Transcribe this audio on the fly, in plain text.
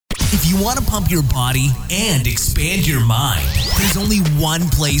If you want to pump your body and expand your mind, there's only one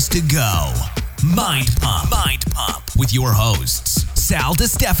place to go. Mind Pump. Mind Pump with your hosts, Sal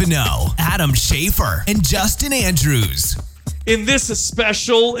DiStefano, Adam Schafer, and Justin Andrews. In this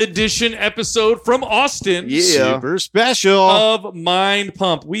special edition episode from Austin, Super special of Mind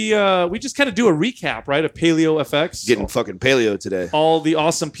Pump, we just kind of do a recap, right, of Paleo FX. Getting fucking paleo today. All the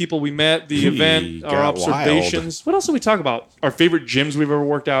awesome people we met, the event, our observations. Wild. What else did we talk about? Our favorite gyms we've ever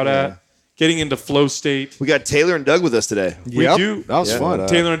worked out at. Getting into flow state. We got Taylor and Doug with us today. We do. That was fun.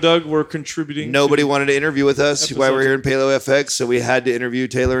 Taylor and Doug were contributing. Nobody wanted to interview with us episodes. while we're here in Paleo FX, so we had to interview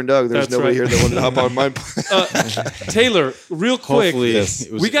Taylor and Doug. There's That's nobody right. here that wanted to hop on Mind Pump. Taylor, real quick. Hopefully,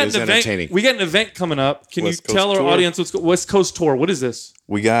 it was entertaining. We got an event coming up. Can West you Coast tell our tour. audience what's West Coast tour? What is this?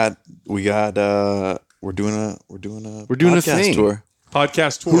 We're doing a podcast thing. tour.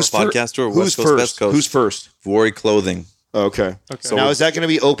 Podcast tour. Podcast tour. Who's West Coast, first? Best Coast. Who's first? Vori Clothing. Okay. Okay. Now, is that going to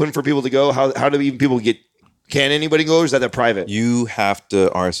be open for people to go? How do even people get... Can anybody go, or is that private? You have to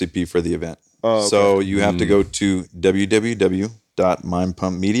RSVP for the event. Oh, okay. So you have to go to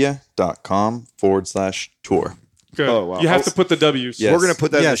www.mindpumpmedia.com/tour. Good. Oh, wow. You have to put the W's. Yeah. We're going to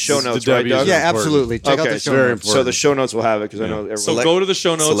put that in the show notes, right, Doug? Yeah, absolutely. Check out Okay, the show so, notes. so the show notes will have it because I know everyone... So go to the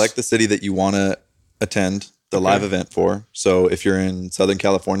show notes. Select the city that you want to attend the live event for. So if you're in Southern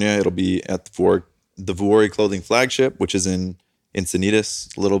California, it'll be at the Vori Clothing flagship, which is in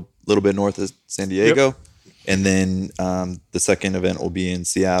Encinitas, a little bit north of San Diego. Yep. And then the second event will be in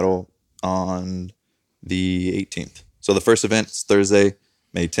Seattle on the 18th. So the first event is Thursday,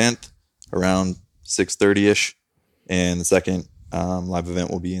 May 10th, around 6:30ish, and the second live event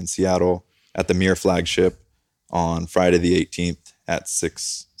will be in Seattle at the Mirror flagship on Friday the 18th at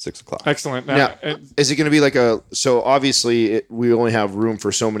 6 o'clock. Excellent. Now, is it going to be like a... So obviously, we only have room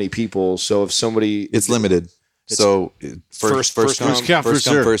for so many people. So if somebody... It's limited. So first come,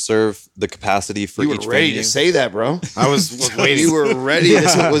 first serve. The capacity for You were each ready venue. to say that, bro. I was waiting. You were ready.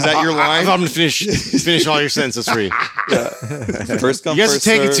 Was that your line? I'm going to finish all your sentences for you. First come, You guys are first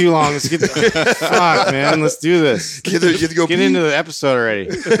taking serve. too long. Let's get fuck, man. Let's do this. You have to go Get pee. into the episode already.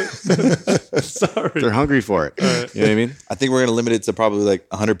 Sorry. They're hungry for it. You know what I mean? I think we're going to limit it to probably like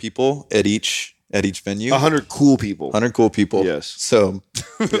 100 people at each venue. 100 cool people. 100 cool people. Yes. So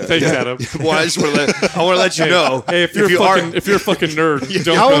Thanks, Adam. Well, I just want to let you know. Hey, if you're a fucking nerd,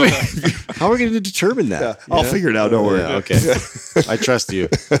 don't How go. are we going to determine that? I'll figure it out. Don't worry. Yeah, okay. I trust you.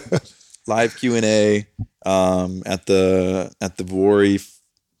 live Q&A at the Vori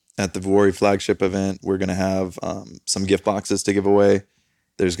flagship event. We're going to have some gift boxes to give away.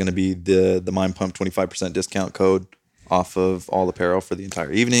 There's going to be the Mind Pump 25% discount code off of all apparel for the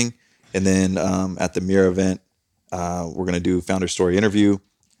entire evening. And then at the Mirror event, we're going to do founder story interview,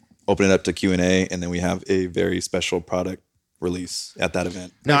 open it up to Q&A, and then we have a very special product release at that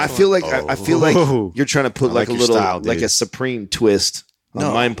event. No, I feel like you're trying to put like like a your little style, dude. like a supreme twist on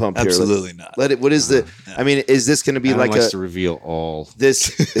Mind Pump here. Absolutely not. Let it. What is the? I mean, is this going to be Adam like likes a to reveal all.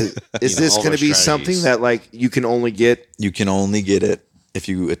 this? Is this all going our to be strategies. something that like you can only get? You can only get it if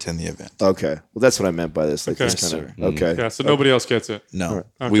you attend the event. Okay, well that's what I meant by this. Like Okay. this kind Yes, of okay. Yeah, so nobody else gets it. No,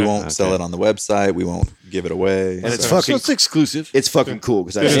 Okay. we won't sell it on the website. We won't give it away. And it's So fucking it's exclusive. it's fucking cool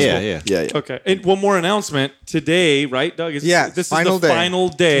because I is yeah cool. yeah. Okay. And one more announcement today, right, Doug? This is final the day. final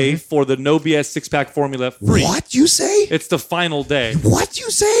day for the No BS six-pack formula free. What you say? It's the final day. What you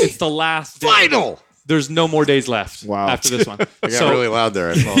say? It's the last day. Final. There's no more days left Wow. after this one. I got really loud there.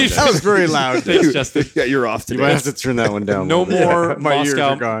 I apologize. That was very loud. Thanks, Justin. Yeah, you're off You today. might have to turn that one down. No more My ears Moscow.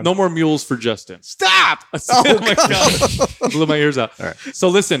 are gone. No more mules for Justin. Stop. Oh my God. Blew my ears out. All right. So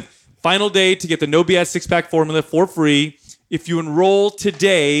listen, final day to get the No BS six-pack formula for free. If you enroll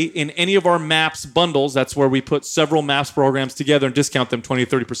today in any of our MAPS bundles, that's where we put several MAPS programs together and discount them 20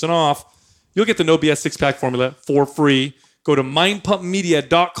 to 30% off, you'll get the No BS six-pack formula for free. Go to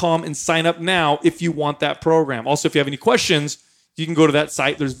mindpumpmedia.com and sign up now if you want that program. Also, if you have any questions, you can go to that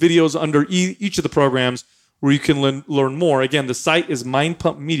site. There's videos under each of the programs where you can learn more. Again, the site is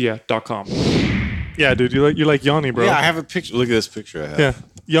mindpumpmedia.com. Yeah, dude, you like Yanni, bro. Yeah, I have a picture. Look at this picture I have. Yeah.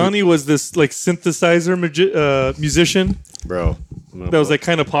 Yanni was this like synthesizer musician Bro. that was like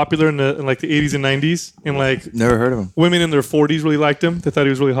kind of popular in the 80s and 90s, and like Never heard of him. women in their 40s really liked him. They thought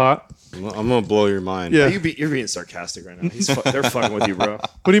he was really hot. I'm going to blow your mind. Yeah. You're being sarcastic right now. They're fucking with you, bro.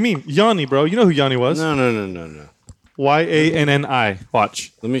 What do you mean? Yanni, bro. You know who Yanni was. No. Yanni.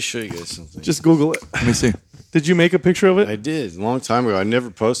 Watch. Let me show you guys something. Just Google it. Let me see. Did you make a picture of it? I did a long time ago. I never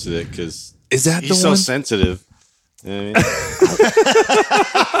posted it because Is that he's the so one? sensitive. You know what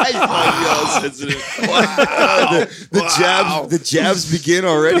The jabs begin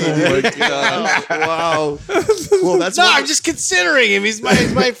already. Dude. Wow. Well, that's I mean? No, I'm just considering him. He's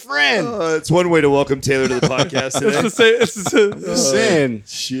my friend. it's one way to welcome Taylor to the podcast today. Sin.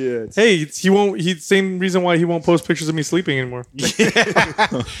 Shit. Hey, he won't. Same reason why he won't post pictures of me sleeping anymore.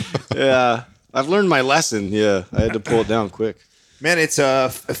 Yeah. I've learned my lesson. Yeah. I had to pull it down quick. Man, it's a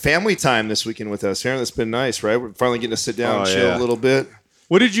family time this weekend with us, Aaron. That's been nice, right? We're finally getting to sit down and chill a little bit.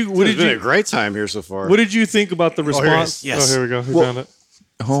 What did you? What It's did been a you? great time here so far. What did you think about the response? Yes. Oh, here we go. We found it.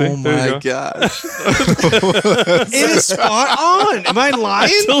 Oh See? There you my go. gosh. It is spot on. Am I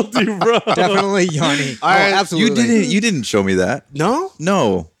lying? Told you, bro. Definitely Yanni. absolutely. You didn't show me that. No?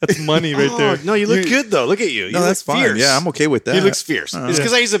 No. That's money right there. No, you look good though. Look at you. No, You that's look fine. fierce. Yeah, I'm okay with that. He looks fierce. It's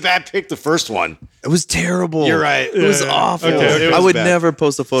because I used a bad pick the first one. It was terrible. You're right. It was awful. Okay. It I was would bad. never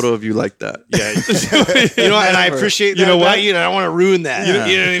post a photo of you like that. Yeah. You know, and I appreciate that. You know about what? you, and I don't want to ruin that. Yeah.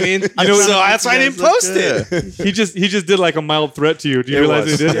 You know what I mean? know what? So that's why I didn't post it. He just did like a mild threat to you. Do you realize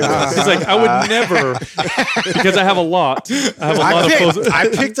was. he did? It was. He's like, I would never, because I have a lot. I have a lot of posts. I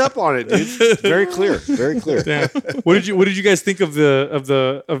picked up on it, dude. Very clear. Very clear. Yeah. What did you guys think of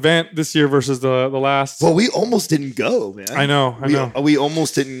the event this year versus the last? Well, we almost didn't go, man. I know. We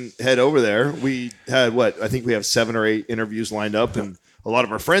almost didn't head over there. We had I think we have 7 or 8 interviews lined up, and a lot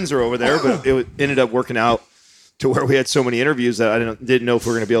of our friends are over there. But it ended up working out to where we had so many interviews that I didn't know if we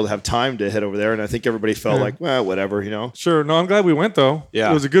were going to be able to have time to head over there. And I think everybody felt like, well, whatever, you know. Sure. No, I'm glad we went though.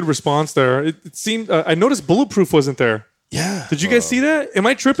 Yeah. It was a good response there. It seemed. I noticed Bulletproof wasn't there. Yeah. Did you guys see that? Am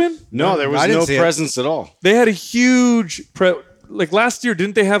I tripping? No, there was I didn't no see it. presence at all. They had a huge like last year.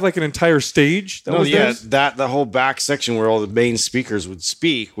 Didn't they have like an entire stage that was yeah, theirs? the whole back section where all the main speakers would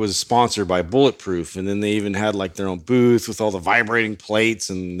speak was sponsored by Bulletproof, and then they even had like their own booth with all the vibrating plates,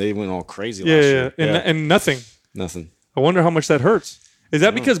 and they went all crazy last year. And nothing. Nothing. I wonder how much that hurts. Is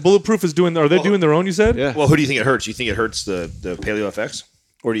that because Bulletproof is doing? Are they doing their own? You said. Yeah. Well, who do you think it hurts? You think it hurts the Paleo FX,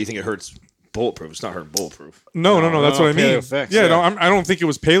 or do you think it hurts Bulletproof? It's not hurting Bulletproof. No. That's what I mean. Paleo Effects, yeah. yeah. No, I don't think it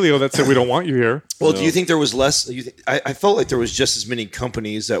was Paleo that said we don't want you here. Well, do you think there was less? I felt like there was just as many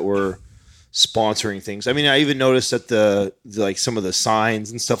companies that were sponsoring things. I mean, I even noticed that the like some of the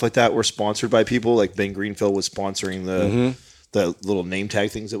signs and stuff like that were sponsored by people. Like Ben Greenfield was sponsoring the little name tag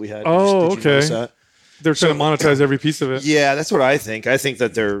things that we had. Oh, Did you notice okay. that? They're trying to monetize every piece of it. Yeah, that's what I think. I think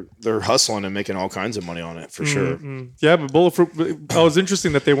that they're hustling and making all kinds of money on it for sure. Yeah, but Bulletproof. Oh, it's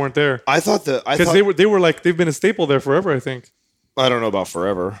interesting that they weren't there I thought because they were like they've been a staple there forever. I think. I don't know about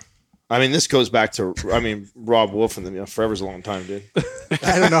forever. I mean, this goes back to Rob Wolf and them. You know, forever's a long time, dude.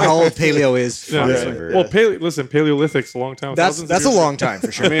 I don't know how old paleo is. Yeah. honestly. Well, Paleolithic's a long time. That's thousands of a years. long time for I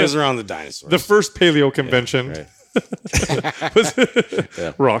sure. mean, it was around the dinosaurs. The first paleo convention right. was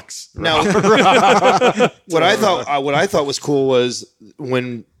rocks. Now, what I thought was cool was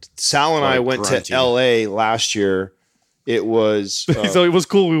when Sal and I Like went grunty. to LA last year. It was So it was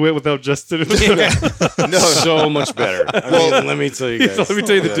cool. We went without Justin. no, so much better. I mean, let me tell you guys. Let me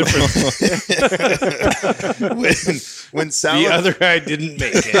tell you the difference. when Sal. The other guy didn't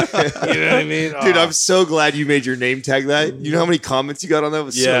make it. You know what I mean? Dude, I'm so glad you made your name tag that. You know how many comments you got on that? It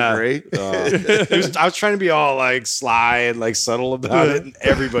was so great. I was trying to be all like sly and like subtle about it, and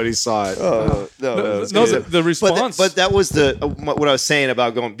everybody saw it. No, The response. But that was what I was saying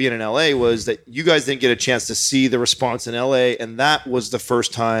about being in LA was that you guys didn't get a chance to see the response in LA, and that was the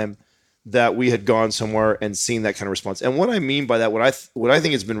first time that we had gone somewhere and seen that kind of response. And what I mean by that, what I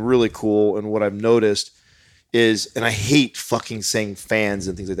think has been really cool, and what I've noticed is, and I hate fucking saying fans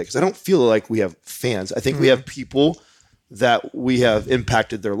and things like that because I don't feel like we have fans. I think we have people that we have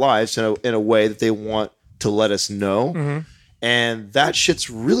impacted their lives in a way that they want to let us know. And that shit's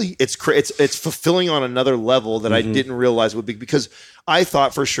really it's fulfilling on another level that I didn't realize would be, because I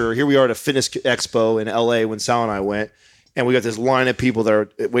thought for sure, here we are at a fitness expo in LA when Sal and I went, and we got this line of people that are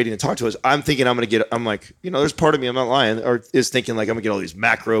waiting to talk to us. I'm thinking I'm like, there's part of me, I'm not lying, or is thinking like I'm gonna get all these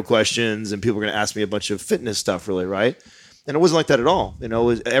macro questions and people are gonna ask me a bunch of fitness stuff, really, right? And it wasn't like that at all. It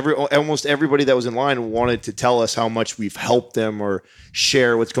was almost everybody that was in line wanted to tell us how much we've helped them or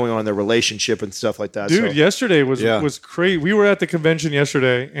share what's going on in their relationship and stuff like that. Dude, yesterday was crazy. We were at the convention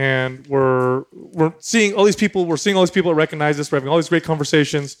yesterday, and we're seeing all these people. We're seeing all these people that recognize us. We're having all these great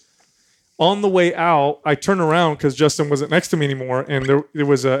conversations. On the way out, I turned around because Justin wasn't next to me anymore, and there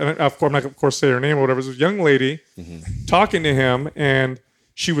was and of course, I'm not going to say her name or whatever. It was a young lady talking to him, and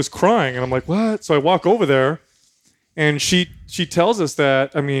she was crying, and I'm like, what? So I walk over there. And she tells us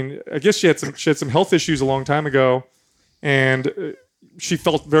that, I mean, I guess she had some health issues a long time ago, and she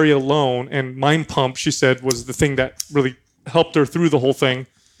felt very alone. And Mind Pump, she said, was the thing that really helped her through the whole thing.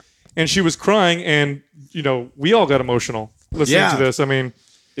 and she was crying, and we all got emotional listening to this. I mean,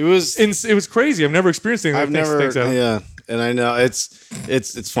 it was crazy. I've never experienced anything like this. Yeah, and I know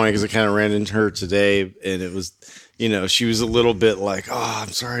it's funny because I kind of ran into her today, and it was, she was a little bit like, oh,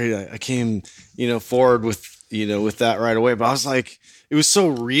 I'm sorry, I came, forward with that right away, but I was like, it was so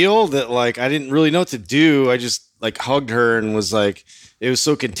real that like I didn't really know what to do. I just like hugged her and was like, it was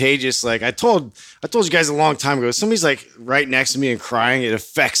so contagious. Like I told you guys a long time ago, if somebody's like right next to me and crying, it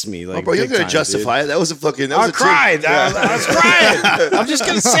affects me. Like, bro, you're gonna justify it. That was a fucking. I cried. I was crying. I'm just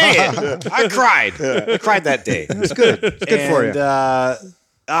gonna say it. I cried. I cried that day. It was good. It's good for you.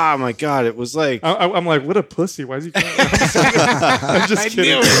 Oh my god, it was like I'm like, what a pussy. Why is he crying? I'm just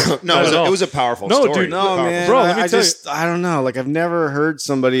kidding. No, it was a powerful story. Dude, no, man, bro. Let me tell you. I don't know. Like I've never heard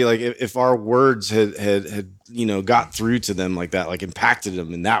somebody like if our words had got through to them like that, like impacted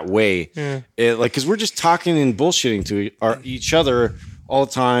them in that way. Yeah. Because we're just talking and bullshitting to each other all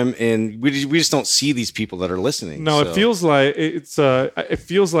the time, and we just don't see these people that are listening. No, it feels like it's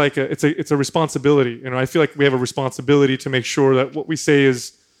a responsibility. I feel like we have a responsibility to make sure that what we say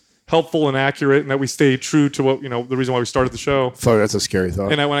is helpful and accurate, and that we stay true to what the reason why we started the show. Fuck, that's a scary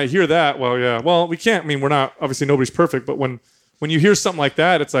thought. And when I hear that, we can't. I mean, we're not, obviously nobody's perfect, but when you hear something like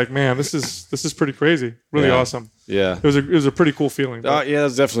that, it's like, man, this is pretty crazy. Really awesome. Yeah, it was a pretty cool feeling. Yeah,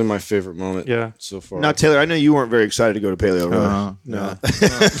 that's definitely my favorite moment. Yeah, so far. Now, Taylor, I know you weren't very excited to go to Paleo. Right? No,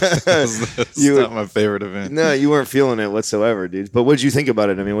 It's not my favorite event. No, you weren't feeling it whatsoever, dude. But what did you think about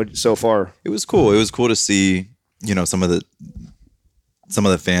it? I mean, so far? It was cool. It was cool to see, some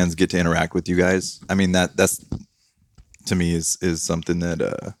of the fans get to interact with you guys. I mean, that's to me is something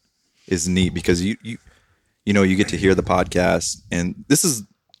that is neat, because you get to hear the podcast, and this is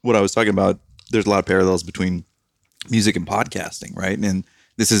what I was talking about. There's a lot of parallels between music and podcasting, right? And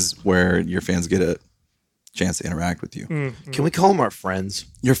this is where your fans get a chance to interact with you. Mm-hmm. Can we call them our friends?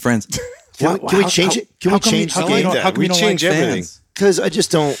 Your friends. Can we change it? Can we change the game? How come we change everything? Because I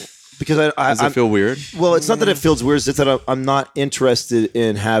just don't. Because Does it feel weird? Well, it's not that it feels weird. It's that I'm not interested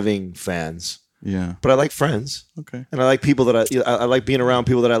in having fans. Yeah, but I like friends. Okay, and I like people that I like being around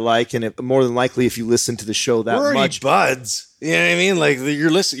people that I like, and more than likely, if you listen to the show that we're much, buds. You know what I mean? Like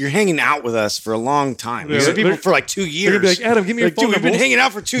you're hanging out with us for a long time. Yeah, These people for like 2 years. They're gonna be like, Adam, give me your phone dude, number. we've been hanging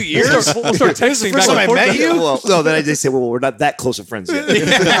out for 2 years. We'll start texting. First time I met you. Well, no, then they say, well, we're not that close of friends yet.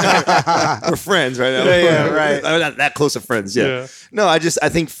 We're friends right now. Yeah, right. We're not that close of friends yet. Yeah. No, I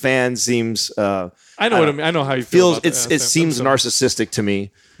think fan seems. I know what I mean. I know how you feel. It seems narcissistic to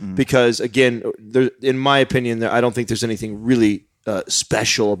me, because again, in my opinion, I don't think there's anything really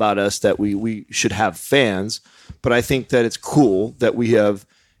special about us that we should have fans. But I think that it's cool that we have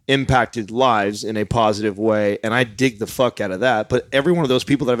impacted lives in a positive way, and I dig the fuck out of that. But every one of those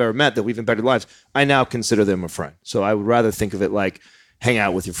people that I've ever met that we've impacted lives, I now consider them a friend. So I would rather think of it like hang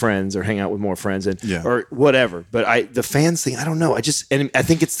out with your friends or hang out with more friends or whatever. But the fans thing, I don't know. I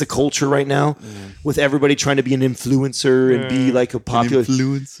think it's the culture right now with everybody trying to be an influencer and be like a popular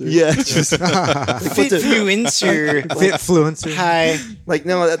influencer. Yeah, just Fitfluencer. Hi. Like,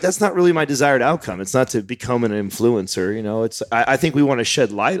 no, that's not really my desired outcome. It's not to become an influencer. I think we want to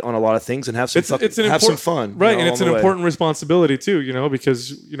shed light on a lot of things and have some some fun. Right, and it's an important responsibility too.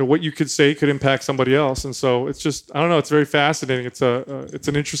 Because what you could say could impact somebody else, and so it's just, I don't know. It's very fascinating. It's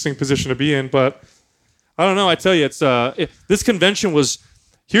an interesting position to be in, but I don't know. I tell you, this convention was.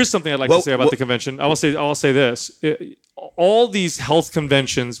 Here's something I'd like to say about the convention. I will say this: all these health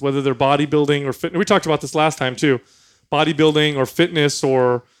conventions, whether they're bodybuilding or fitness, we talked about this last time too. Bodybuilding or fitness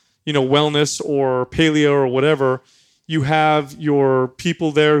or wellness or paleo or whatever. You have your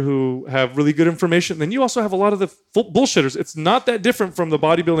people there who have really good information. Then you also have a lot of the bullshitters. It's not that different from the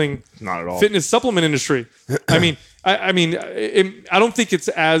bodybuilding, not at all, fitness supplement industry. I mean, I don't think it's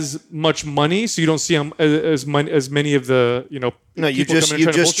as much money, so you don't see as many of the No, you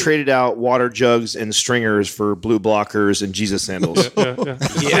just traded out water jugs and stringers for blue blockers and Jesus sandals. Yeah.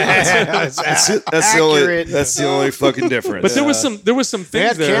 That's the only fucking difference. But there was some things they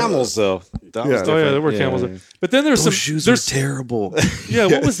had there. Camels though. There were camels. But then there's some shoes are terrible. Yeah,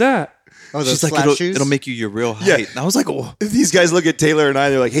 what was that? Oh, she's like, it'll make you your real height. Yeah. And I was like, oh. These guys look at Taylor and I,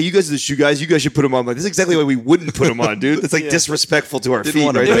 they're like, hey, you guys are the shoe guys. You guys should put them on. I'm like, this is exactly why we wouldn't put them on, dude. It's like disrespectful to our feet.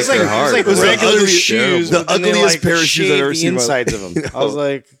 Right? It was like regular shoes. The ugliest pair of shoes I've ever seen. The insides of them. I was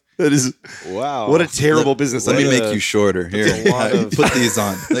like, that is wow. What a terrible business. Let me make you shorter. Here, put these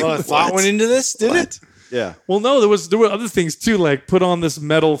on. Like, thought went into this, did it? Yeah. Well, no, there were other things too, like put on this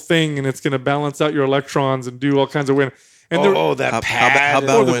metal thing and it's going to balance out your electrons and do all kinds of weird. And there, that How pad.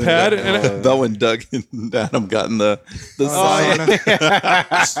 about the when pad, about when Doug and Adam got in the side?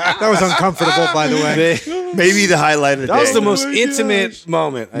 That was uncomfortable, by the way. Maybe the highlight of the day. That was the most intimate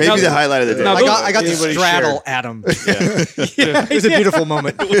moment. Maybe the highlight of the day. Now, I got to Anybody straddle Adam. It was a beautiful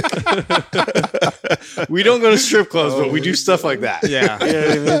moment. We don't go to strip clubs, but we do stuff like that. Yeah.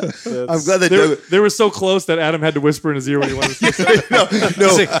 I'm glad that they were so close that Adam had to whisper in his ear when he wanted to say something.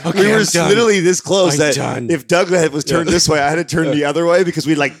 no, okay, we were I'm done. literally this close I'm that done. if Doug was turned this way, I had to turn the other way because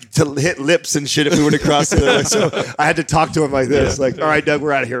we'd like to hit lips and shit if we were to cross the other way. So I had to talk to him like this, like, all right, Doug,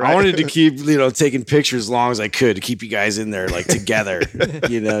 we're out of here. Right? I wanted to keep, taking pictures as long as I could to keep you guys in there, like together,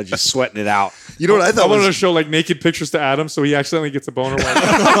 just sweating it out. You know what I I thought wanted to was show like naked pictures to Adam, so he accidentally gets a boner.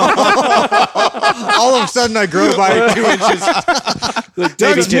 All of a sudden, I grow by 2 inches. Like,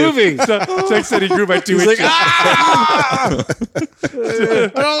 Doug's moving. Chuck said he grew by 2 He's inches. like, I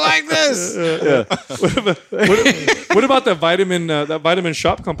don't like this. What about that vitamin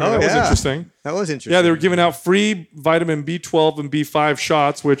shop company? Oh, That was yeah. interesting. That was interesting. Yeah, they were giving out free vitamin B12 and B5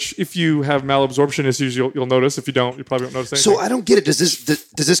 shots, which if you have malabsorption issues, you'll notice. If you don't, you probably won't notice anything. so I don't get it. Does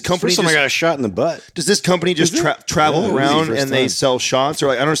this company First time I just, got a shot in the butt. does this company just travel Yeah, around first and they time. sell shots, or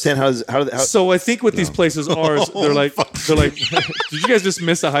like I don't understand how So I think what these places are is they're like did you guys just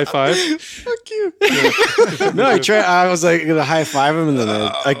miss a high five? No, I was like going to high five him, and then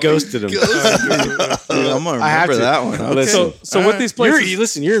I ghosted him. I'm gonna I have remember to. that one. Listen, So what these places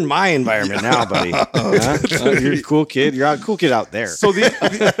listen, you're in my environment now, buddy. Huh? You're a cool kid. You're a cool kid out there. so the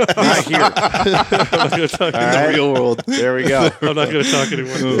Not here. I'm not gonna talk All right? Real world. There we go. I'm not gonna talk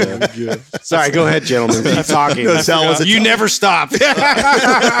anymore. Sorry, go ahead, gentlemen. Keep talking. Sal was a- You never stop.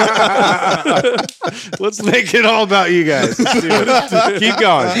 Let's make it all about you guys. Let's do it. Keep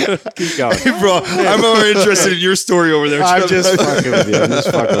going. Keep going. bro, I'm more interested in your story over there. I'm just fucking with you. I'm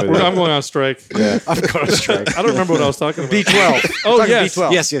just fucking with you. I'm going on strike. I'm going to strike. I don't remember what I was talking about. B12. Oh yes.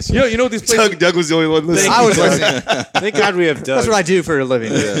 B12. Yes. You know these places. Doug was the only one listening. I was listening. Thank God we have Doug. That's what I do for a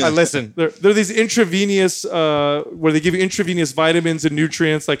living. I listen. There are these intravenous, where they give you intravenous vitamins and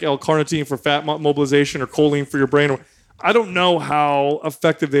nutrients like L-carnitine for fat mobilization or choline for your brain. I don't know how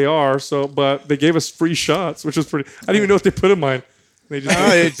effective they are, but they gave us free shots, which is pretty. I didn't even know what they put in mine. They just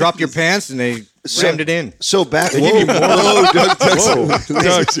They dropped your pants and they rammed it in. So back. Whoa,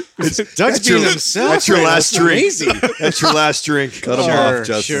 Doug, Doug's being himself. That's your right now. last It's drink. amazing. That's your last drink. Cut 'em off,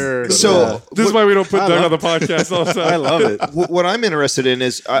 Justin. Sure. So this is why we don't put Doug on the podcast all the time. I love it. what I'm interested in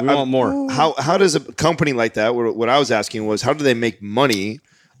is We want more. How does a company like that? What I was asking was how do they make money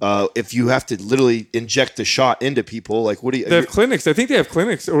if you have to literally inject the shot into people? Like what do you? They have clinics. I think they have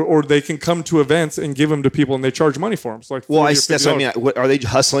clinics, or they can come to events and give them to people, and they charge money for them. So like, well, $40 or that's what I mean. $50. What, are they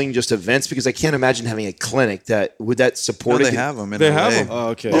hustling just events? Because I can't imagine having a clinic that would that support No, it. they have them. They have 'em. Oh,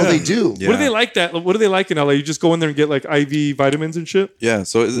 okay. Oh, they do. What do they like that? What do they like in LA? You just go in there and get like IV vitamins and shit. Yeah,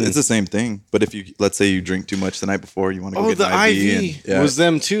 so it's the same thing. But if you, let's say you drink too much the night before, you want to go Oh, get the an IV. IV and, was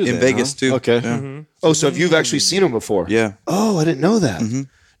them too. in then, Vegas huh? too. Okay. Yeah. Oh, so if you've actually seen them before? Yeah. Oh, I didn't know that.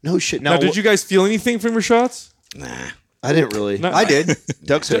 No shit. Now, did you guys feel anything from your shots? I didn't really. No, I did.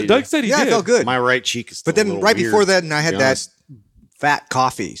 Doug said. he Doug did. said he Yeah, did. I felt good. My right cheek is. But still a then little right weird, before that, and I to had be that honest. fat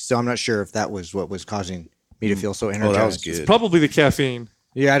coffee. So I'm not sure if that was what was causing me to feel so energized. Oh, that was good. Probably the caffeine.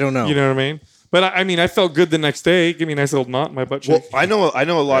 Yeah, I don't know. You know what I mean? But I mean, I felt good the next day. Give me a nice little knot in my butt cheek. Well, I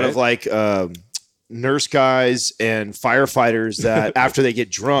know a lot of like nurse guys and firefighters that after they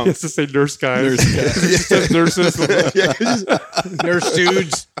get drunk. It's to say nurse guys. It says nurses. Nurse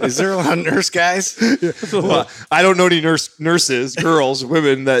dudes. Is there a lot of nurse guys? Well, I don't know any nurses, girls,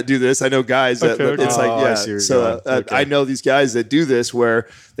 women that do this. I know guys that Okay. it's Oh, I like see where you're So going. Okay. I know these guys that do this where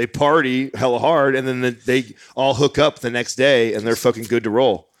they party hella hard and then they all hook up the next day and they're fucking good to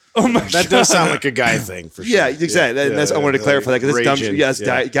roll. Oh my That does sound like a guy thing for sure. Yeah, exactly. And that's I wanted to clarify that because it's dumb. Raging. Yes,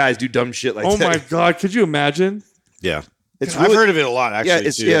 Yeah. guys do dumb shit like Oh that. my god! Could you imagine? Yeah. It's I've really- heard of it a lot,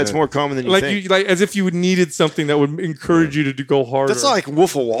 actually. Yeah, it's more common than you Like think. you, like as if you needed something that would encourage you to go harder. That's like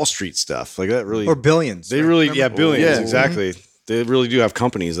Wolf of Wall Street stuff. Like that really. Or billions. They really, billions. Yeah. Exactly. They really do have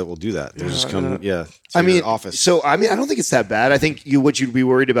companies that will do that. They'll just come, to I mean, your office. So I don't think it's that bad. I think what you'd be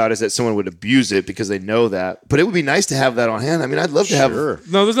worried about is that someone would abuse it because they know that. But it would be nice to have that on hand. I mean, I'd love to have.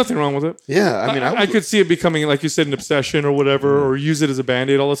 No, there's nothing wrong with it. Yeah, I mean, I could see it becoming, like you said, an obsession or whatever, or use it as a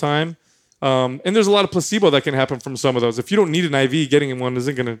band-aid all the time. And there's a lot of placebo that can happen from some of those. If you don't need an IV, getting one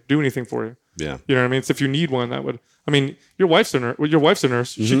isn't going to do anything for you. Yeah. You know what I mean? So if you need one, that would. I mean, your wife's a nurse. Well, your wife's a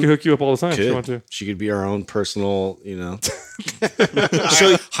nurse. She could hook you up all the time if you want to. She could be our own personal,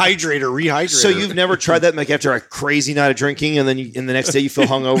 So hydrator, rehydrator. So you've never tried that, like after a crazy night of drinking, and then in the next day you feel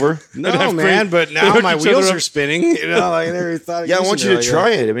hungover? no, man. But now my wheels are spinning. Like I never thought. Yeah, I want you to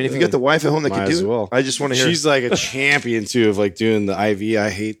try it. I mean, if you got the wife at home that Might can as do well. it, I just want to hear. She's like a champion too of like doing the IV. I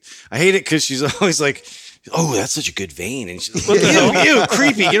hate it because she's always like, "Oh, that's such a good vein," and she's like, "Ew,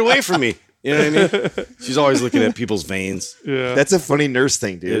 creepy, get away from me." You know what I mean? She's always looking at people's veins. Yeah. That's a funny nurse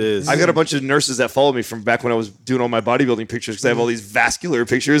thing, dude. It is. I got a bunch of nurses that follow me from back when I was doing all my bodybuilding pictures because I have all these vascular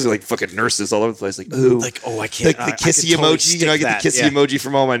pictures of like fucking nurses all over the place. Like, ooh. Like, oh, I can't. Like the kissy emoji. I get the kissy emoji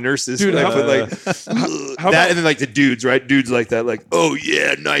from all my nurses. Dude, I how- put like how that, about- and then like the dudes, right? Dudes like that, like, oh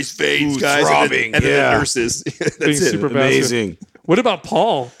yeah, nice veins, Ooh, guys. throbbing, And then yeah. the nurses. That's Being it. super Amazing. What about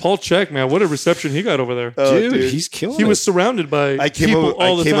Paul? Paul Check, man. What a reception he got over there. Dude, he's killing He it. was surrounded by I came people up,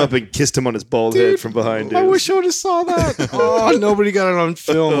 all the I came time. up and kissed him on his bald head from behind. Dude. I wish I would have saw that. Oh, nobody got it on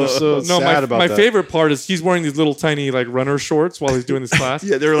film. I'm so No, sad about my that. favorite part is he's wearing these little tiny like runner shorts while he's doing this class.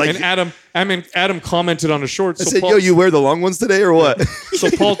 Yeah, they're like- And Adam commented on his shorts. I So said, Paul, yo, you wear the long ones today or what? so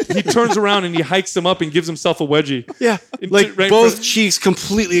Paul he turns around and he hikes them up and gives himself a wedgie. Yeah, Right like in front- both cheeks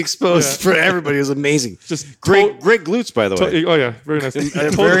completely exposed for everybody. It was amazing. Just Great glutes, by the way. Oh yeah, very nice.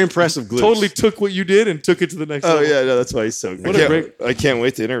 Very impressive glutes. Totally took what you did and took it to the next Oh level. yeah, no, that's why he's so good. What a great- I can't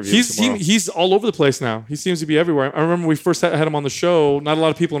wait to interview him tomorrow. He's all over the place now. He seems to be everywhere. I remember we first had him on the show. Not a lot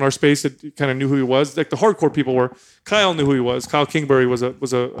of people in our space that kind of knew who he was. Like the hardcore people were. Kyle knew who he was. Kyle Kingsbury was a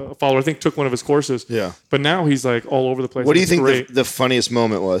follower. I think took one of his courses. Yeah. But now he's like all over the place. What do you It's think great the funniest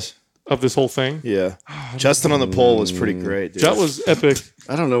moment was? of this whole thing? Yeah, Justin on the pole was pretty great. Dude. That was epic.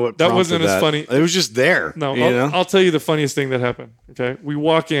 I don't know what That prompted wasn't as that. funny. It was just there. No, you know? I'll tell you the funniest thing that happened. Okay, we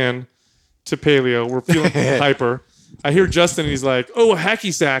walk in to Paleo. We're feeling hyper. I hear Justin, and he's like, "Oh, a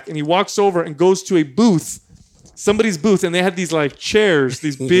hacky sack," and he walks over and goes to a booth. Somebody's booth, and they had these like chairs,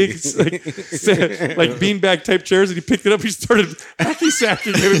 these big like beanbag type chairs, and he picked it up. He started hacky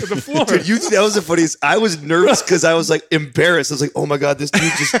sacking it to the floor. Dude, that was the funniest. I was nervous because I was like embarrassed. I was like, "Oh my god, this dude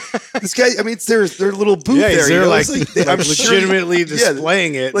this guy." I mean, it's their little booth Yeah, there. they're you know? like, It's like I'm sure- legitimately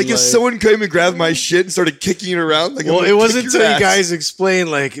displaying it. Like and if someone came and grabbed my shit and started kicking it around, like, I'm well, gonna it wasn't kick your until you ass. guys explained,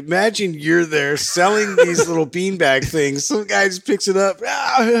 like, imagine you're there selling these little beanbag things. Some guy just picks it up.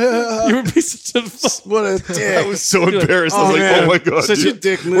 You would be such a What a dick. I was so embarrassed. I was Oh, like, man. "Oh my god, Such a dude.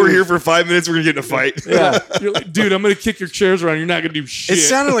 dick We're move. here for 5 minutes. We're gonna get in a fight." Yeah. You're like, dude, I'm gonna kick your chairs around. You're not gonna do shit. It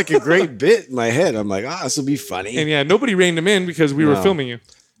sounded like a great bit in my head. I'm like, this will be funny. and yeah, nobody reined him in because we were No. filming you.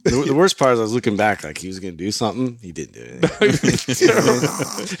 The worst part is I was looking back like he was going to do something. He didn't do anything.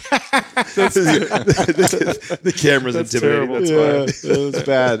 The camera's That's intimidating. terrible. That's fine. It was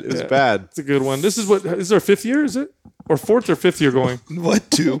bad. It was bad. It's a good one. This is our fifth year, is it? Or fourth or fifth year going? What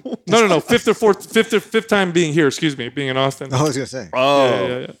two? No. Fifth time being here. Excuse me, being in Austin. I was gonna say. Oh,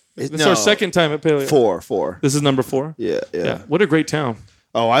 Yeah. This is no. our second time at Paleo. Four. This is number 4. Yeah. Yeah. What a great town.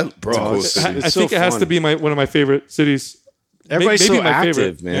 Oh, bro. cool it's- city. I think so it has fun. to be one of my favorite cities. Everybody's Maybe so my active,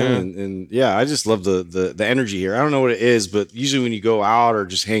 favorite. man. Yeah. And yeah, I just love the energy here. I don't know what it is, but usually when you go out or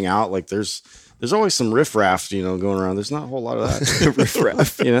just hang out, like there's always some riffraff, going around. There's not a whole lot of that.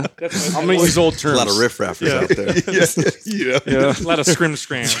 riffraff. I'm gonna use old A terms. lot of riffraffers out there. Yeah. A lot of scrim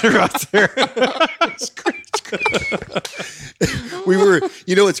scram. out there. We were,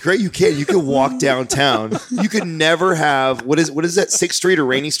 it's great. You can walk downtown. You could never have what is that 6th Street or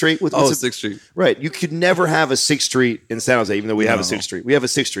Rainy Street? What's Oh, it? 6th Street. Right. You could never have a 6th Street in San Jose, even though we have a 6th Street. We have a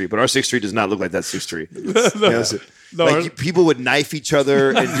 6th Street, but our 6th Street does not look like that 6th Street. People would knife each other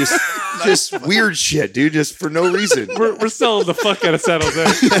and just weird shit, dude, just for no reason. We're selling the fuck out of San Jose.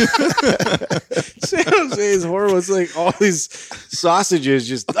 San Jose is horrible. It's like all these sausages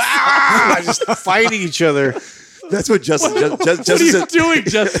just fighting each other. That's what Justin. What are you doing,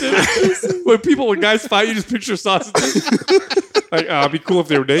 Justin? when guys fight, you just picture sausages. Like, it'd be cool if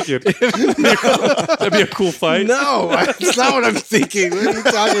they were naked. That'd be a cool fight. No, that's not what I'm thinking. What are you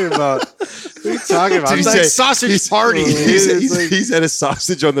talking about? What are you talking about? Did he It's like say- sausage party. He's had a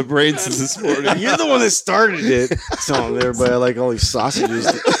sausage on the brain since this morning. You're the one that started it. Telling everybody I like all these sausages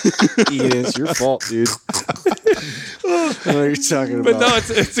to eat. It's your fault, dude. What are you talking about? But no,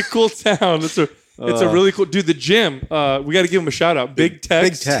 it's a cool town. It's a really cool dude. The gym. We got to give him a shout out. Big Tex.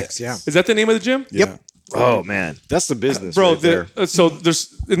 Big Tex, yeah. Is that the name of the gym? Yep. Oh man, That's the business, Bro, right there. so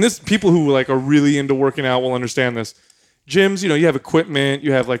there's people who like are really into working out will understand this. Gyms, you have equipment,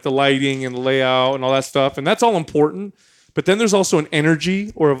 you have like the lighting and the layout and all that stuff, and that's all important. But then there's also an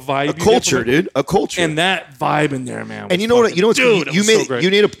energy or a vibe, A culture, dude. A culture. and that vibe in there, man. And you know what? You know what's dude, it you was made so great.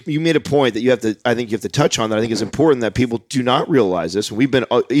 you made a point that you have to. I think you have to touch on that. I think is important that people do not realize this. We've been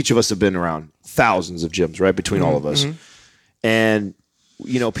each of us have been around thousands of gyms, right? Between all of us, and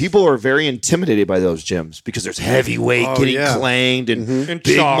people are very intimidated by those gyms because there's heavyweight getting clanged and And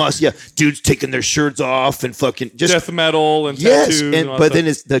big chalk. muscle. Yeah, dudes taking their shirts off and fucking just death metal and yes. tattoos. And all But that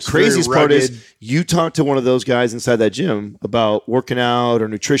then stuff. the craziest part rugged. is you talk to one of those guys inside that gym about working out or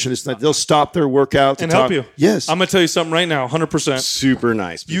nutrition. This and that. They'll stop their workout to and talk. help you. Yes, I'm gonna tell you something right now. 100%. Super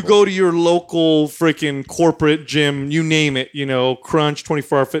nice. You people. go to your local freaking corporate gym, you name it, Crunch,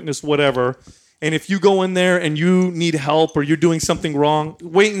 24-hour fitness, whatever. And if you go in there and you need help or you're doing something wrong,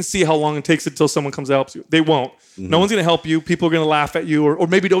 wait and see how long it takes until someone comes to help you. They won't. No one's going to help you. People are going to laugh at you or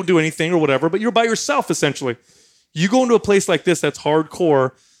maybe don't do anything or whatever, but you're by yourself essentially. You go into a place like this that's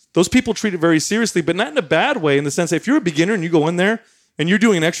hardcore, those people treat it very seriously, but not in a bad way, in the sense that if you're a beginner and you go in there and you're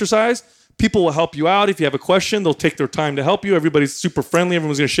doing an exercise, people will help you out. If you have a question, they'll take their time to help you. Everybody's super friendly.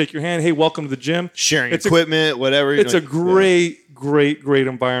 Everyone's going to shake your hand. Hey, welcome to the gym. sharing It's equipment, whatever. It's a great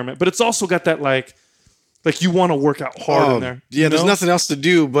environment, but it's also got that like you want to work out hard in there. Yeah, you there's know? nothing else to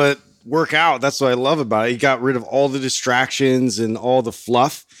do but work out. That's what I love about it. You got rid of all the distractions and all the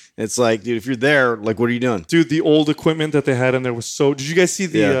fluff. It's like, dude, if you're there, like, what are you doing? Dude, the old equipment that they had in there was so. Did you guys see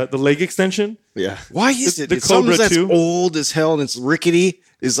the leg extension? Yeah. Why is The it something Cobra that's 2? old as hell and it's rickety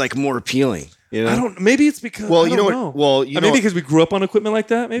is like more appealing? You know? I don't. Maybe it's because. Well, I you don't know what- know. well, you know maybe what- because we grew up on equipment like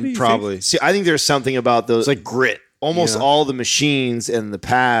that. Maybe you think? Probably. See, I think there's something about those. It's like grit. Almost all the machines and the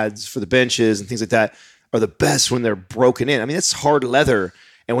pads for the benches and things like that are the best when they're broken in. I mean, it's hard leather.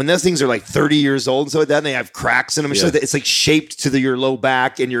 And when those things are like 30 years old and so like that, and they have cracks in them, and shit like that, it's like shaped to your low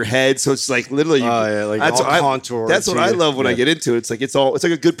back and your head. So it's like literally, like that's all what contoured That's what to I you. love when I Yeah. get into it. It's like it's like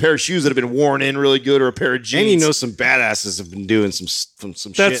a good pair of shoes that have been worn in really good, or a pair of jeans. And you know, some badasses have been doing some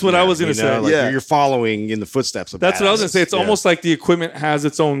shit. That's what in I there, was gonna you know? say. Like Yeah. you're following in the footsteps of That's what I was gonna say. It's badasses. Yeah. almost like the equipment has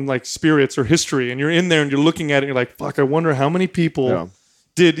its own like spirits or history, and you're in there and you're looking at it, and you're like, "Fuck! I wonder how many people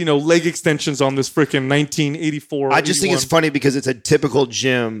did leg extensions on this freaking 1984." I just think it's 81. funny because it's a typical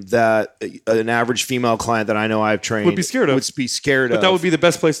gym that an average female client that I know I've trained Would be scared of. Would be scared But of. that would be the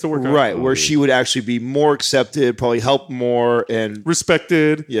best place to work out. right, where she would actually be more accepted, probably help more, and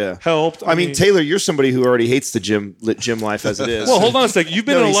Respected. Yeah. Helped. I mean, Taylor, you're somebody who already hates the gym life as it is. Well, hold on a second. You've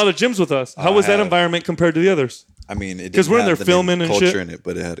been in a lot of gyms with us. How was that environment compared to the others? I mean, it 'Cause didn't we're in have there the name filming and culture shit. in it,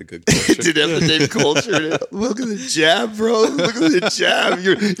 but it had a good culture. It did have the name culture in it. Look at the jab, bro. Look at the jab.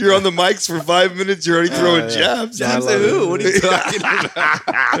 You're on the mics for 5 minutes. You're already throwing jabs. Jabs at who? What are you talking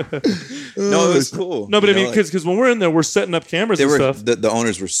about? No, it was cool. No, but You I mean, know, like, because when we're in there, we're setting up cameras they and were stuff. the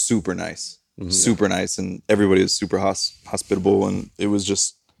owners were super nice, and everybody was super hospitable, and it was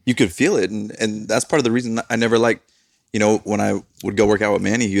just you could feel it, and that's part of the reason I never liked. When I would go work out with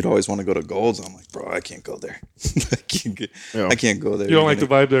Manny, he'd always want to go to Gold's. I'm like, bro, I can't go there. I can't go there. You don't like the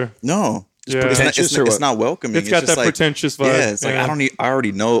vibe there. No. Yeah. It's not, Pretentious or what? it's not welcoming. It's got just that like, pretentious vibe. Yeah, it's like Yeah. I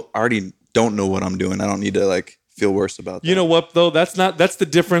already don't know what I'm doing. I don't need to like feel worse about that. You know what though? That's the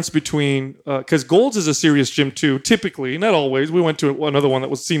difference between because Gold's is a serious gym too. Typically, not always. We went to another one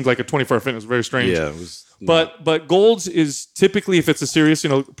that seemed like a 24-hour fitness, very strange. Yeah, it was. But Gold's is typically, if it's a serious,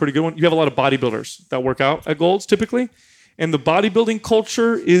 pretty good one. You have a lot of bodybuilders that work out at Gold's typically, and the bodybuilding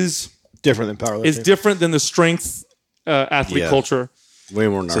culture is Different than powerlifting. is different than the strength athlete Yeah. culture. Way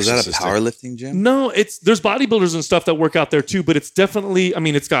more narcissistic. So is that a powerlifting gym? No, there's bodybuilders and stuff that work out there too, but it's definitely. I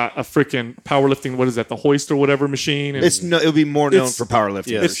mean, it's got a freaking powerlifting. What is that? The hoist or whatever machine. And It'll be more known It's- for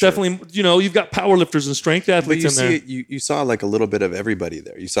powerlifting. Yeah. it's definitely you've got powerlifters and strength But athletes you in there. see, you saw like a little bit of everybody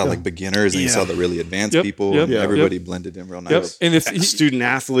there. You saw like beginners, and you saw the really advanced Yep, people. yep, and yep. everybody blended in real nice. Yep. And if student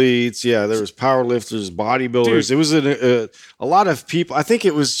athletes, there was powerlifters, bodybuilders. Dude. It was a lot of people. I think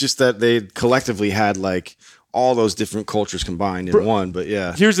it was just that they collectively had like all those different cultures combined in one. But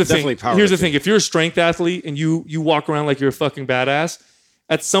yeah, here's the definitely thing. Here's the powerlifting. thing. If you're a strength athlete and you walk around like you're a fucking badass,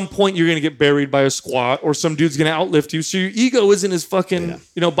 at some point you're gonna get buried by a squat or some dude's gonna outlift you. So your ego isn't as fucking.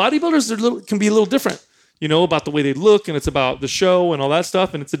 Bodybuilders can be a little different. About the way they look, and it's about the show and all that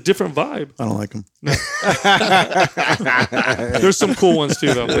stuff, and it's a different vibe. I don't like them. There's some cool ones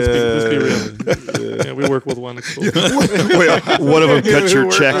too, though. Let's be real. Yeah, we work with one. It's cool. One of them cuts your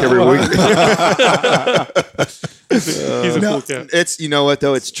check every week. He's a cool cat. It's what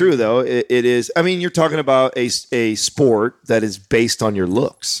though. It's true though. It is. I mean, you're talking about a sport that is based on your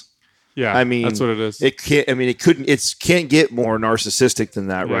looks. Yeah, I mean, that's what it is. It can't. I mean, it couldn't. It can't get more narcissistic than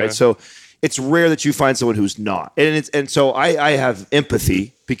that, Yeah. right? So it's rare that you find someone who's not, and so I have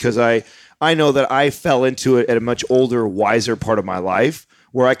empathy because I know that I fell into it at a much older, wiser part of my life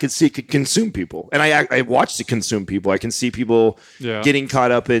where I could see it could consume people, and I watched it consume people. I can see people getting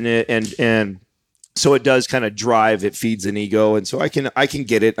caught up in it, and so it does kind of drive. It feeds an ego, and so I can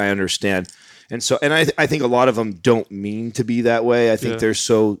get it. I understand. And so, and I think a lot of them don't mean to be that way. I think they're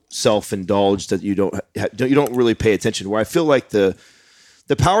so self-indulged that you don't really pay attention. Where I feel like the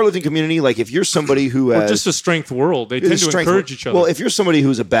powerlifting community, like if you're somebody who has just a strength world, they tend to encourage each other. Well, if you're somebody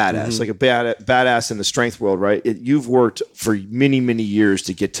who's a badass, like a badass in the strength world, right? You've worked for many, many years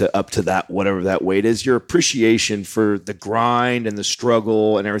to get up to that, whatever that weight is. Your appreciation for the grind and the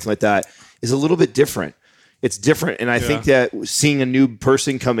struggle and everything like that is a little bit different. It's different. And I think that seeing a new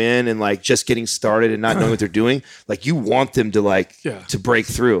person come in and like just getting started and not knowing what they're doing, like you want them to to break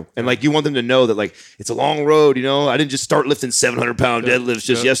through. And like you want them to know that like it's a long road, you know, I didn't just start lifting 700-pound deadlifts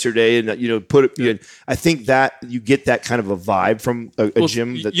just yesterday and, you know, put it, I think that you get that kind of a vibe from a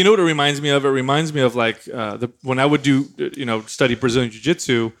gym. That, you know what it reminds me of? It reminds me of like when I would do, study Brazilian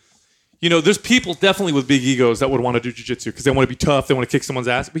Jiu-Jitsu. You know, there's people definitely with big egos that would want to do jiu-jitsu because they want to be tough, they want to kick someone's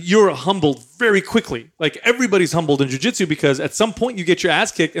ass, but you're humbled very quickly. Like everybody's humbled in jiu-jitsu because at some point you get your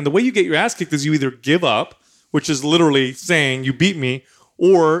ass kicked, and the way you get your ass kicked is you either give up, which is literally saying you beat me,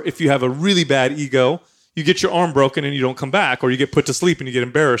 or if you have a really bad ego, you get your arm broken and you don't come back, or you get put to sleep and you get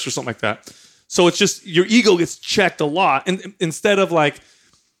embarrassed or something like that. So it's just your ego gets checked a lot. And instead of like,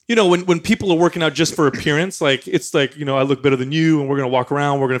 you know, when people are working out just for appearance, like it's like, you know, I look better than you and we're going to walk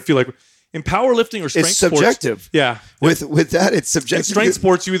around, we're going to feel like... In powerlifting or strength it's subjective. Sports, yeah. With that, it's subjective. In strength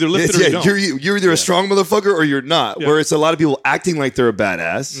sports, you either lift it or you don't. You're either a strong motherfucker or you're not. Where it's a lot of people acting like they're a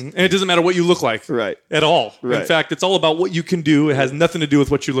badass. And it doesn't matter what you look like. Right. At all. Right. In fact, it's all about what you can do. It has nothing to do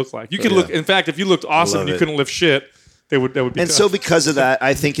with what you look like. You can look, in fact, if you looked awesome and you couldn't lift shit, that would be And tough. so because of that,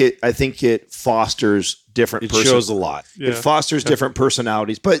 I think it fosters different It shows a lot. It fosters different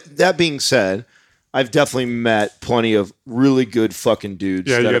personalities. But that being said, I've definitely met plenty of really good fucking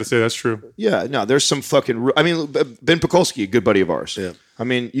dudes. Yeah, you got to say that's true. Yeah, no, there's some fucking... I mean, Ben Pekulski, a good buddy of ours. Yeah. I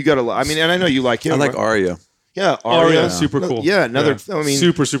mean, you got to... I mean, and I know you like him. I like right? Arya. Yeah, Arya, super cool. Yeah, another... I mean...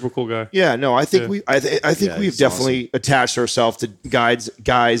 Super cool guy. Yeah, no, I think I think we've definitely attached ourselves to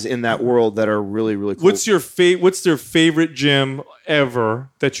guys in that world that are really, really cool. What's their favorite gym ever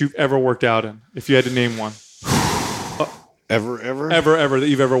that you've ever worked out in? If you had to name one. Ever Ever that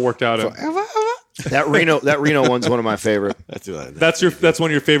you've ever worked out in. That Reno one's one of my favorite. That's one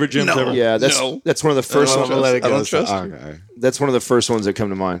of your favorite gyms ever. Yeah, that's one of the first ones. Let it go. Okay. That's one of the first ones that come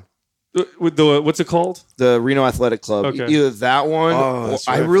to mind. With the what's it called? The Reno Athletic Club. Okay. Either that one. Or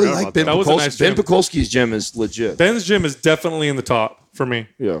I really like Ben That was a nice Pekulski. Ben gym. Pekulski's gym is legit. Ben's gym is definitely in the top for me.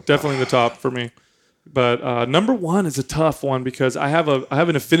 Yeah. Definitely in the top for me. But number one is a tough one because I have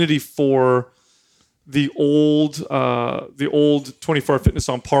an affinity for the old 24 Hour Fitness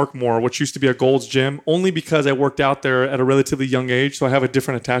on Parkmore, which used to be a Gold's Gym, only because I worked out there at a relatively young age, so I have a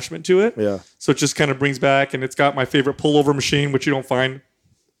different attachment to it. Yeah. So it just kind of brings back, and it's got my favorite pullover machine, which you don't find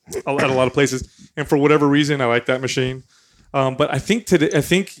at a lot of places. And for whatever reason, I like that machine. But I think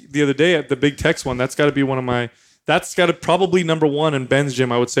the other day at the Big Tex one, that's got to be one of my. That's got to probably number one, and Ben's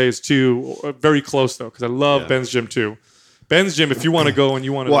gym I would say is two. Very close though, because I love Ben's gym too. Ben's gym, if you want to go and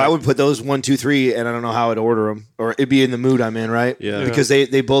you want to. Well, I would put those 1, 2, 3, and I don't know how I'd order them, or it'd be in the mood I'm in, right? Yeah. Because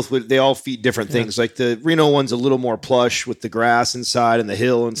they all feed different things. Like the Reno one's a little more plush with the grass inside and the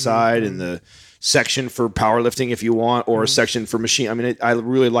hill inside and the section for powerlifting if you want, or a section for machine. I mean, I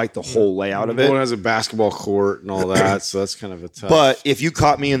really like the whole layout of it. One has a basketball court and all that, so that's kind of a tough. But if you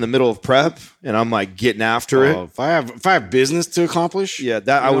caught me in the middle of prep and I'm like getting after it, if I have business to accomplish, yeah,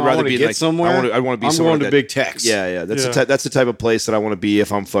 that I would rather be get like somewhere. I want to be. I'm somewhere going to that, Big Tex. Yeah. That's the type of place that I want to be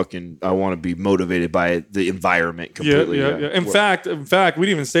if I'm fucking. I want to be motivated by the environment completely. Yeah. In fact, we didn't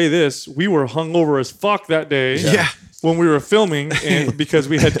even say this. We were hungover as fuck that day. Yeah. When we were filming, and because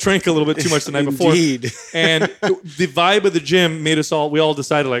we had drank a little bit too much the night before, and the vibe of the gym made us all. We all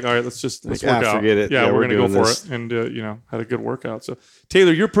decided like, all right, let's work out. Forget it. Yeah, we're gonna go for this. it, and had a good workout. So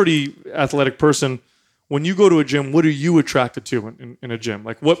Taylor, you're a pretty athletic person. When you go to a gym, what are you attracted to in a gym?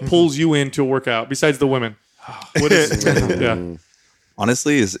 Like, what pulls you into a workout besides the women? What is? Yeah,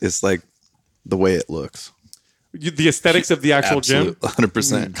 Honestly, it's like the way it looks. the aesthetics of the actual gym.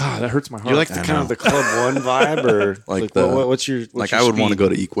 100%. God, that hurts my heart. You like the kind of the Club One vibe, or Like what's your Like I would want to go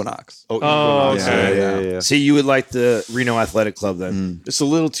to Equinox. Oh, okay. yeah. See, you would like the Reno Athletic Club then. It's a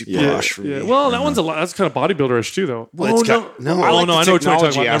little too posh for me. Yeah. Well, that one's a lot. That's kind of bodybuilder-ish too, though. Well, it's got- no, I like I know the what you're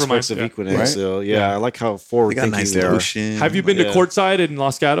talking technology about. Never mind. aspects of Yeah. Equinox. Right? So I like how They forward got a thinking nice they are. ocean. Have you been to courtside in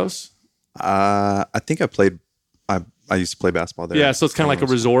Los Gatos? I think I played. I used to play basketball there. Yeah, so it's kind of like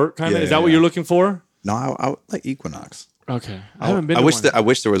a resort kind of. Yeah, Is that what yeah. you're looking for? No, I like Equinox. Okay, I haven't been. I to wish one. that I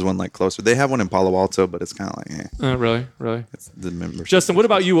wish there was one like closer. They have one in Palo Alto, but it's kind of like Really. it's the membership. Justin, what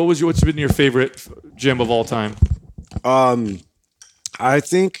about you? What's been your favorite gym of all time? I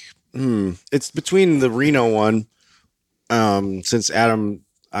think it's between the Reno one. Since Adam,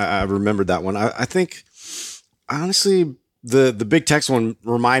 I remembered that one. I think honestly, the Big Tex one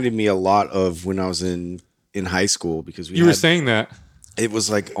reminded me a lot of when I was in high school because You were saying that. it was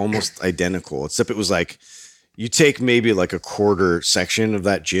like almost identical, except it was like you take maybe like a quarter section of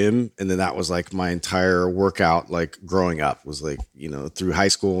that gym, and then that was like my entire workout. Like growing up was like through high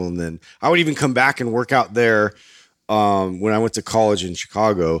school, and then I would even come back and work out there. When I went to college in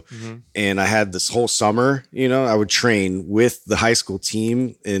Chicago, and I had this whole summer, I would train with the high school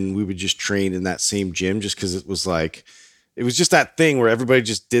team, and we would just train in that same gym just because it was just that thing where everybody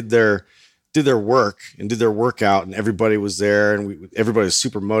just did their work and did their workout, and everybody was there, and everybody was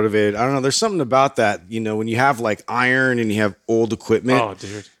super motivated. I don't know. There's something about that, when you have like iron and you have old equipment. Oh,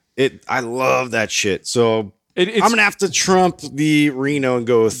 dude. I love that shit. So I'm going to have to trump the Reno and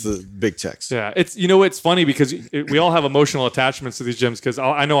go with the Big Tex. Yeah, it's funny because we all have emotional attachments to these gyms. Because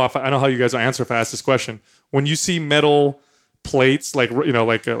I know how you guys will answer if I ask this question. When you see metal plates like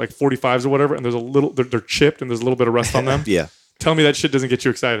 45s or whatever, and there's a little they're chipped and there's a little bit of rust on them. Yeah. Tell me that shit doesn't get you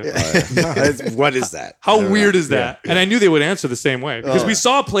excited. What is that? How weird is that? And I knew they would answer the same way because we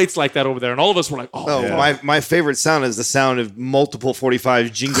saw plates like that over there, and all of us were like, "Oh, yeah. My favorite sound is the sound of multiple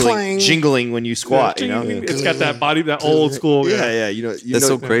 45s jingling when you squat. It's got that body, that old school. Yeah. That's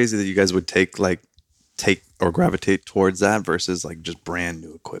so crazy that you guys would take or gravitate towards that versus like just brand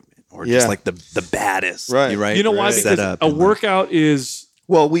new equipment or just like the baddest. Right. You know why? Because a workout is.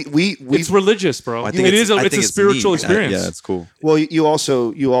 Well, it's religious, bro. I think it's a spiritual experience. Yeah, it's cool. Well, you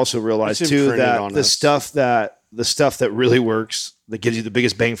also realize too that the stuff that really works, that gives you the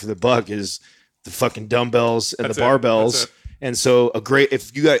biggest bang for the buck, is the fucking dumbbells and the barbells. And so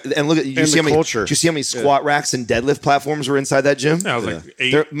if you guys and look at you see how many culture. Do you see how many squat racks and deadlift platforms were inside that gym? Yeah, I was like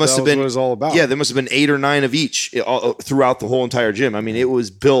 8. There must have been what it was all about. Yeah, there must have been 8 or 9 of each throughout the whole entire gym. I mean, it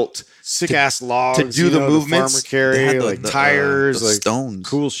was built sick ass logs to do the movements. farmer carry, like tires, the like stones,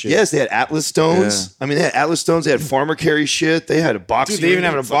 cool shit. Yes, they had Atlas stones. Yeah. I mean, they had Atlas stones. They had farmer carry shit. They had a boxing. Dude, they even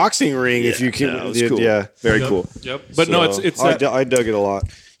have a boxing ring if you can. It was cool. Yeah, very cool. Yep. But no, it's I dug it a lot.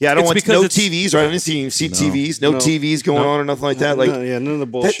 Yeah, I don't It's want because no it's- TVs, right? I didn't see TVs, no TVs going on or nothing like that. Like, none of the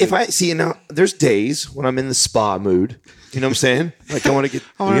bullshit. if I see now, there's days when I'm in the spa mood. You know what I'm saying? Like, I want to get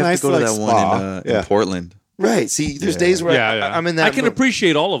Oh, We have nice to go to like that spa. one in Portland. right. See, there's days where I'm in that. I can mood.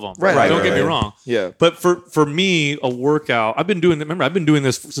 appreciate all of them. Right, Don't get me right. wrong. Yeah. But for me, a workout, I've been doing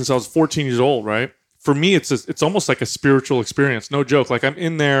this since I was 14 years old, right? For me, it's almost like a spiritual experience. No joke. Like I'm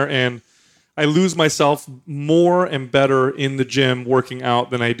in there and I lose myself more and better in the gym working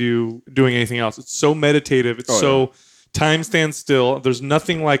out than I do doing anything else. It's so meditative. It's time stands still. There's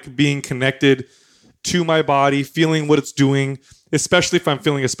nothing like being connected to my body, feeling what it's doing, especially if I'm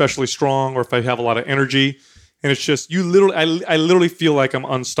feeling especially strong or if I have a lot of energy. And it's just I literally feel like I'm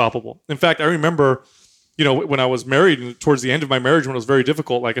unstoppable. In fact, I remember, when I was married and towards the end of my marriage, when it was very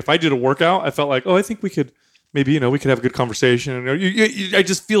difficult, like if I did a workout, I felt like, I think we could maybe, we could have a good conversation. And I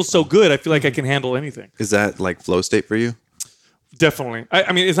just feel so good. I feel like I can handle anything. Is that like flow state for you? Definitely.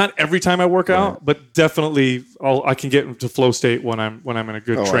 I mean, it's not every time I work out, but definitely I can get into flow state when I'm in a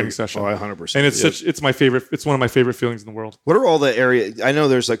good training session. 100%. And it's my favorite. It's one of my favorite feelings in the world. What are all the areas? I know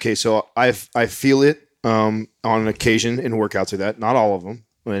there's so I feel it on occasion in workouts like that. Not all of them.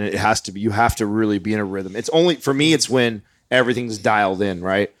 I mean, it has to be. You have to really be in a rhythm. It's only for me. It's when everything's dialed in,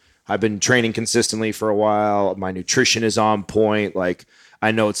 right? I've been training consistently for a while. My nutrition is on point. Like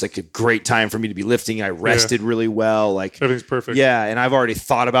I know it's like a great time for me to be lifting. I rested really well. Like Everything's perfect. Yeah, and I've already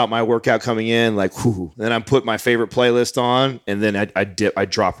thought about my workout coming in. Like, whoo. Then I put my favorite playlist on, and then I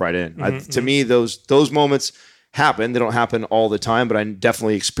drop right in. To me, those moments happen. They don't happen all the time, but I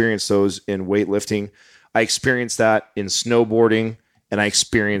definitely experience those in weightlifting. I experience that in snowboarding. And I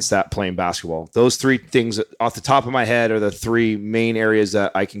experienced that playing basketball. Those 3 things off the top of my head are the 3 main areas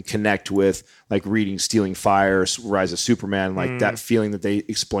that I can connect with, like reading Stealing Fire, Rise of Superman, like that feeling that they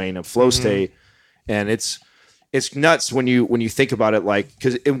explain of flow state. And it's nuts when you think about it, like,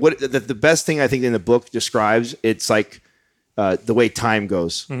 because the best thing I think in the book describes, it's like the way time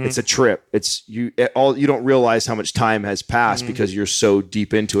goes. It's a trip. You don't realize how much time has passed because you're so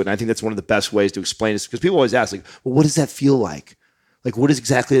deep into it. And I think that's one of the best ways to explain this, because people always ask, like, well, what does that feel like? Like, what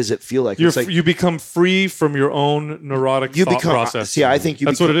exactly does it feel like? It's like You become free from your own neurotic thought process. See, I think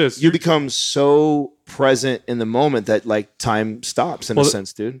that's what it is. You become so present in the moment that like time stops in a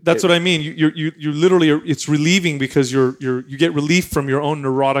sense, dude. That's what I mean. You literally it's relieving because you get relief from your own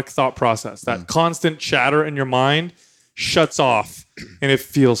neurotic thought process. That constant chatter in your mind shuts off, and it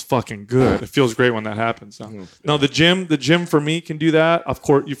feels fucking good. It feels great when that happens. So. No, the gym for me can do that. Of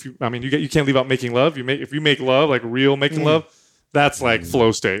course, you can't leave out making love. If you make love, like real making love, that's like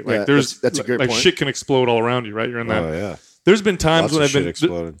flow state. Like that's a great like point. shit can explode all around you, right? You're in that. Oh yeah. There's been times Lots when of I've shit been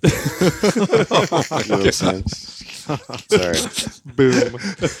exploded. You know what I'm saying? Sorry. boom.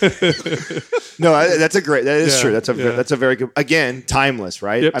 No, that is Yeah, true. That's a very good, again, timeless,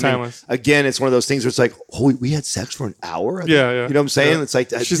 right? Yep, timeless. Again, it's one of those things where it's like, oh, we had sex for an hour? Yeah. You know what I'm saying? Yeah. It's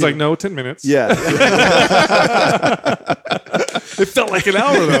like, She's like, no, 10 minutes. yeah. It felt like an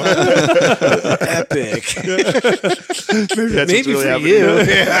hour though. Epic. Maybe for happening. you.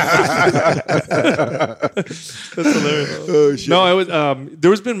 That's hilarious. Oh, shit. No, I was.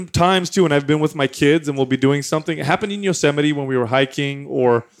 There's been times too when I've been with my kids and we'll be doing something. It happened in Yosemite when we were hiking,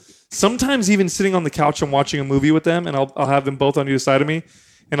 or sometimes even sitting on the couch and watching a movie with them, and I'll have them both on either side of me,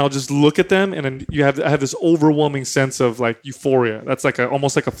 and I'll just look at them, and then I have this overwhelming sense of like euphoria. That's like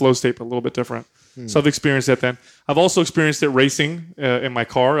almost like a flow state, but a little bit different. So I've experienced that. Then I've also experienced it racing in my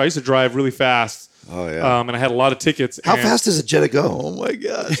car. I used to drive really fast. Oh yeah. And I had a lot of tickets. How and- fast does a Jetta go? Oh my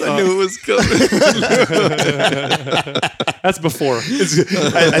gosh, I knew it was coming. That's before. I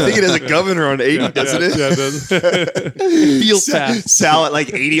think it has a governor on 80, doesn't it? Yeah, it does. Feels fast. Sal at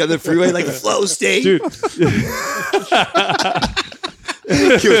like 80 on the freeway, like flow state. Dude,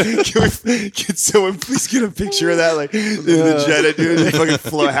 Can someone please get a picture of that? Like the Jetta, dude, fucking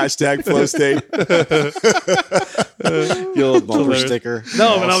flow state. The old bumper hilarious. sticker. no,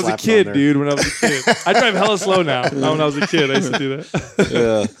 All when I was a slapped on kid, there. dude. When I was a kid, I drive hella slow now. Not when I was a kid, I used to do that.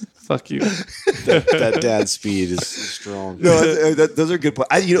 Yeah. Fuck you. That dad speed is strong. No, those are good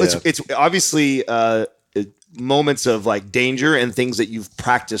points. Yeah. It's obviously moments of like danger and things that you've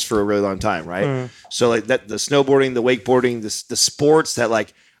practiced for a really long time, right? So like that, the snowboarding, the wakeboarding, the sports that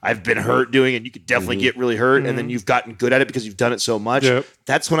like I've been hurt doing, and you could definitely get really hurt, and then you've gotten good at it because you've done it so much. Yep.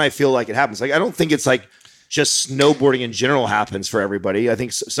 That's when I feel like it happens. Like I don't think it's like just snowboarding in general happens for everybody. I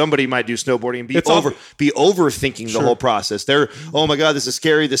think somebody might do snowboarding and be overthinking the whole process. They're, oh my God, this is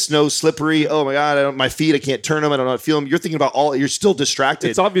scary. The snow's slippery. Oh my God, my feet, I can't turn them. I don't know how to feel them. You're thinking about you're still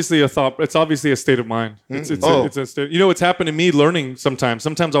distracted. It's obviously a thought. It's obviously a state of mind. It's a state. You know, it's happened to me learning sometimes.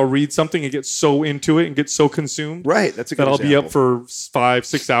 Sometimes I'll read something and get so into it and get so consumed. Right. That's a good that I'll be up example. for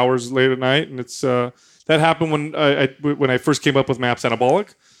 5-6 hours late at night. And it's that happened when I first came up with Maps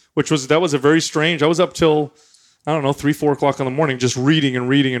Anabolic, that was a very strange. I was up till, I don't know, 3-4 o'clock in the morning, just reading and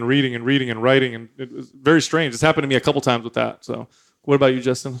writing, and it was very strange. It's happened to me a couple times with that. So, what about you,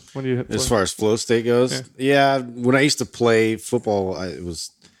 Justin? When do you As far as flow state goes, yeah. When I used to play football, it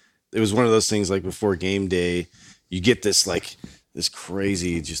was one of those things like before game day, you get this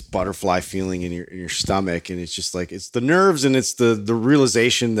crazy just butterfly feeling in your stomach, and it's just like it's the nerves and it's the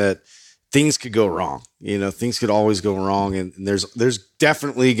realization that things could go wrong. You know, things could always go wrong, and there's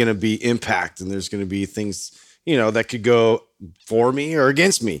definitely going to be impact, and there's going to be things, you know, that could go for me or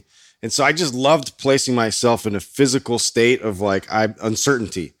against me. And so I just loved placing myself in a physical state of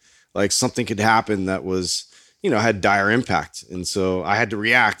uncertainty, like something could happen that was, you know, had dire impact. And so I had to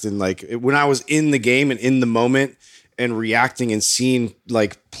react. And when I was in the game and in the moment and reacting and seeing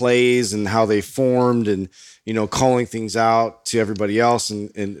like plays and how they formed and, you know, calling things out to everybody else.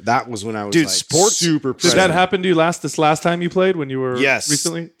 And that was when I was sports super Did that happen to you this last time you played when you were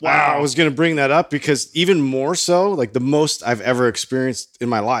recently? Wow. I was going to bring that up because even more so, like the most I've ever experienced in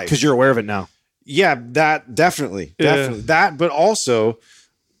my life. Because you're aware of it now. Yeah, that definitely. That, but also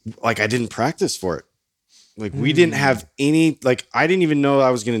like I didn't practice for it. Like we didn't have any, like I didn't even know I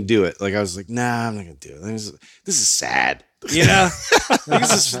was going to do it. Like I was like, nah, I'm not going to do it. This is sad. You know,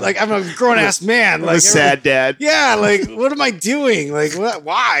 this is like I'm a grown ass man. Like a sad dad. Yeah, like what am I doing? Like what?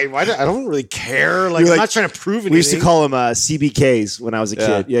 Why? I don't really care. Like I'm not trying to prove anything. We used to call them CBKs when I was a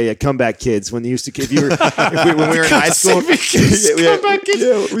kid. Yeah, comeback kids. When they used to, when we were in high school, comeback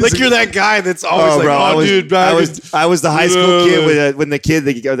kids. Like you're that guy that's always I was the high school kid when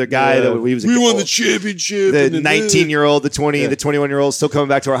the other guy that we was. We won the championship. The 19-year-old, the 20, the 21-year-old still coming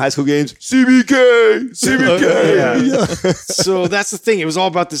back to our high school games. CBK. So that's the thing. It was all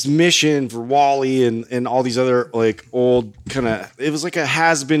about this mission for Wally and all these other like old kind of. It was like a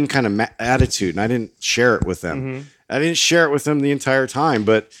has-been kind of attitude, and I didn't share it with them. Mm-hmm. I didn't share it with them the entire time,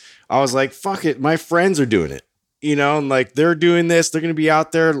 but I was like, "Fuck it, my friends are doing it." You know, and like they're doing this. They're going to be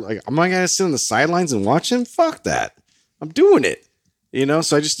out there. Like, am I going to sit on the sidelines and watch them? Fuck that. I'm doing it. You know,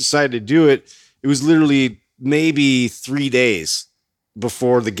 so I just decided to do it. It was literally maybe 3 days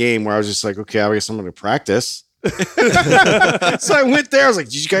before the game where I was just like, okay, I guess I'm going to practice. So I went there. I was like,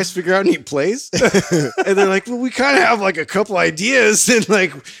 did you guys figure out any plays? And they're like, well, we kind of have like a couple ideas. And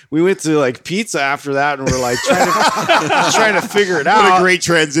like, we went to like pizza after that and we're like trying to figure it out. What a great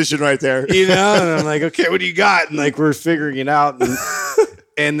transition right there. You know, and I'm like, okay, what do you got? And like, we're figuring it out.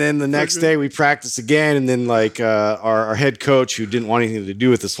 And then the next day we practiced again. And then like our head coach, who didn't want anything to do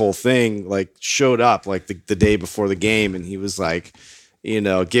with this whole thing, like showed up like the day before the game. And he was like, you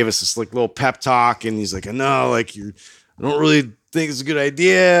know, gave us this like little pep talk. And he's like, I know, like I don't really think it's a good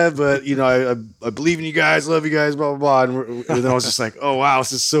idea, but you know, I believe in you guys, love you guys, blah, blah, blah. And then I was just like, oh wow,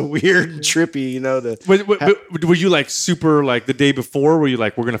 this is so weird and trippy, you know. Were you like super like the day before? Were you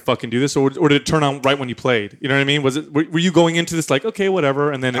like, we're gonna fucking do this, or did it turn on right when you played? You know what I mean? Were you going into this like, okay,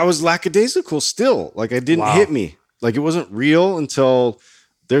 whatever, and then I was lackadaisical still. Like it didn't hit me. Like it wasn't real until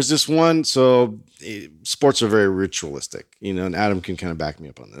there's this one. So sports are very ritualistic, you know, and Adam can kind of back me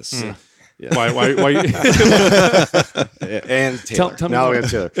up on this. Yeah. Why? And Taylor. Tell me now more. we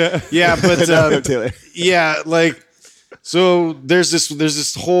have Taylor. Yeah, but Taylor. yeah, like so there's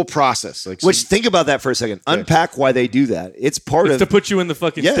this whole process. Like Which think about that for a second. Unpack why they do that. It's part It's of to put you in the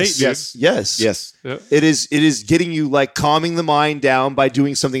fucking state, dude. yes. Yeah. It is getting you like calming the mind down by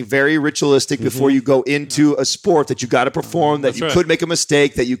doing something very ritualistic before you go into a sport that you got to perform, that That's you right. could make a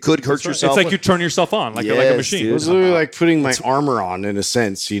mistake, that you could hurt yourself. It's like you turn yourself on, like a Yes, machine. It was dude. literally like putting my armor on in a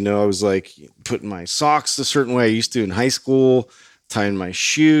sense. You know, I was like putting my socks a certain way I used to in high school, tying my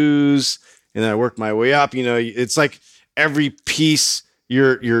shoes, and then I worked my way up. You know, it's like every piece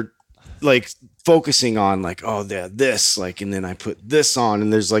you're like focusing on, like, oh, yeah, this, like, and then I put this on,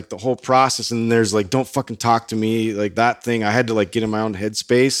 and there's like the whole process, and there's like, don't fucking talk to me, like that thing. I had to like get in my own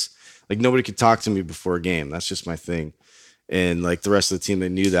headspace. Like nobody could talk to me before a game. That's just my thing. And like the rest of the team, they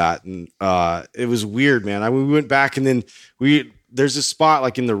knew that. And it was weird, man. We went back, and then there's this spot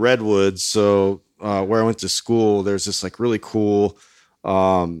like in the Redwoods. So where I went to school, there's this like really cool,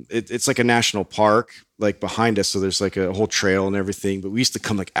 it's like a national park like behind us. So there's like a whole trail and everything, but we used to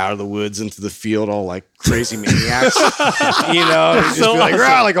come like out of the woods into the field, all like crazy maniacs, you know, and just So be like, awesome.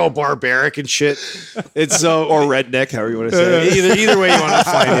 "Rah," like all barbaric and shit. It's so, or redneck, however you want to say it. either way you want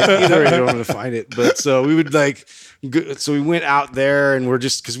to find it. Either way you want to find it. But so we would like, so we went out there, and we're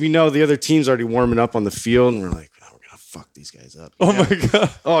just, because we know the other team's already warming up on the field, and we're like, oh, we're gonna fuck these guys up. Oh my god!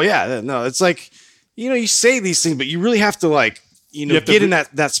 Oh yeah, no, it's like, you know, you say these things, but you really have to like, you know, have to get in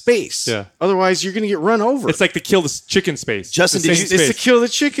that space. Yeah. Otherwise, you're gonna get run over. It's like the kill the chicken space. Justin, It's the did same you- it's to space. kill the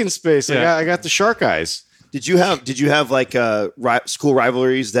chicken space. Yeah. I got the shark eyes. Did you have like school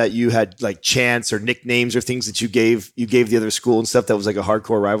rivalries that you had like chants or nicknames or things that you gave the other school and stuff that was like a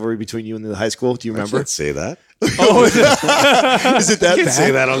hardcore rivalry between you and the high school? Do you remember? Let's say that. Oh, Is it that You can bad?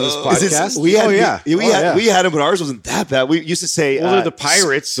 say that on this Is this- podcast. we had, oh yeah, we had them, but ours wasn't that bad. We used to say, Well, they're the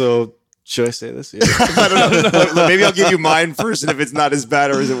pirates, so should I say this? Yeah. I don't know. Look, maybe I'll give you mine first, and if it's not as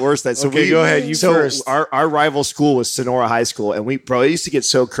bad or is it worse, that so Okay, go ahead, you first. Our rival school was Sonora High School, and it used to get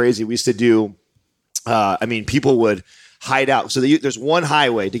so crazy. We used to do. People would hide out. So there's one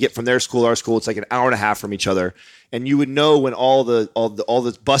highway to get from their school to our school. It's like an hour and a half from each other, and you would know when all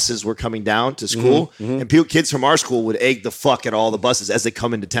the buses were coming down to school, and kids from our school would egg the fuck at all the buses as they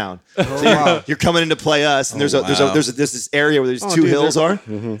come into town. So you're coming in to play us, and there's this area where these two hills are,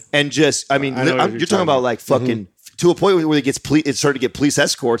 and just know what you're you're talking talking about like fucking. To a point where it started to get police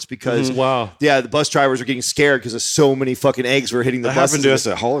escorts because Wow. the bus drivers were getting scared because of so many fucking eggs were hitting the That buses. happened to us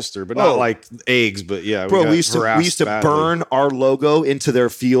at Hollister, but not Oh. like eggs. But yeah, Bro, got we used to harassed badly. burn our logo into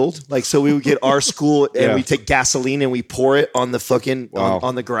their field. Like, so we would get our school and Yeah. we take gasoline and we pour it on the fucking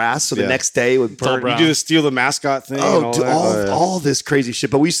on the grass. So the Yeah. next day it would all burn. brown. You do the steal the mascot thing. and Oh, all dude, that? Oh, yeah. all this crazy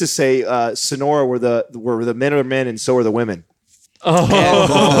shit. But we used to say Sonora were the men are men and so are the women.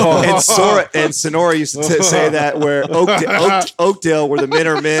 And Sonora used to say that where Oakdale where the men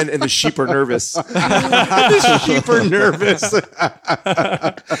are men and the sheep are nervous. Sheep are nervous. So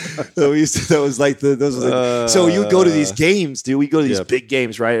that was like those were the, so you would go to these games, dude. We go to these big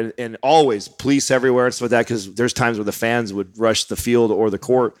games, right? And always police everywhere and stuff like that because there's times where the fans would rush the field or the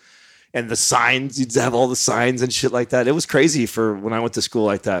court. And the signs, you'd have all the signs and shit like that. It was crazy for when I went to school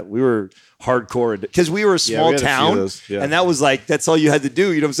like that. We were hardcore because we were a small we had a few of town, those, yeah. and that was like that's all you had to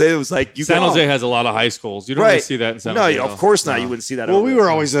do. You know what I'm saying? It was like you San go- Jose has a lot of high schools. You don't really see that in San No, Jose. of course not. You wouldn't see that. Well, over we there. were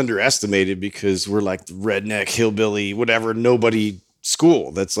always underestimated because we're like the redneck, hillbilly, whatever, nobody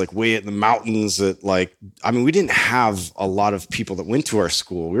school that's like way in the mountains that like, I mean, we didn't have a lot of people that went to our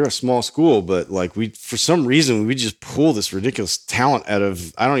school. We were a small school, but like for some reason, we just pull this ridiculous talent out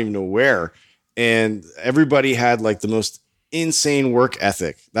of, I don't even know where. And everybody had like the most insane work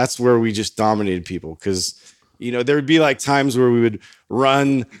ethic. That's where we just dominated people because, You know, there would be like times where we would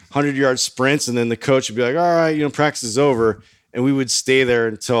run 100-yard sprints, and then the coach would be like, all right, you know, practice is over. And we would stay there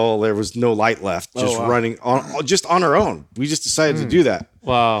until there was no light left, just running on our own. We just decided to do that.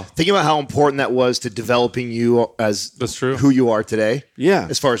 Wow. Think about how important that was to developing you as That's true. who you are today. Yeah.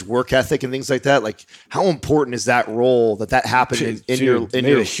 As far as work ethic and things like that, like how important is that role that happened in your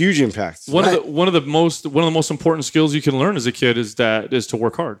made a huge impact. One of the most important skills you can learn as a kid is to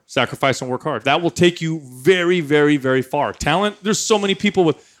work hard, sacrifice and work hard. That will take you very, very, very far. Talent. There's so many people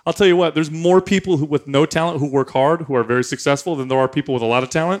with. I'll tell you what. There's more people with no talent who work hard who are very successful than there are people with a lot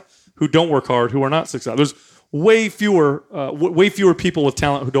of talent who don't work hard who are not successful. There's way fewer people with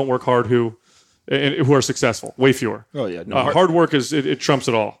talent who don't work hard who are successful. Way fewer. Oh yeah, no, hard work it trumps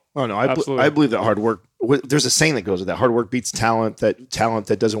it all. Oh no, Absolutely. I believe that hard work. There's a saying that goes with that: hard work beats talent. That talent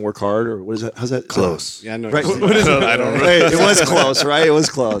that doesn't work hard, or what is that? How's that? Close. Yeah, I know. Right. What is it? I don't know. It was close, right? It was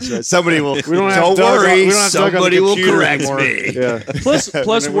close. Right? Somebody will. We don't have Doug on- we don't have Doug on the somebody will computer correct anymore. me. Yeah.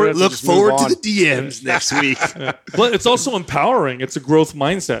 Plus we're Look just forward move to on. the DMs next week. But it's also empowering. It's a growth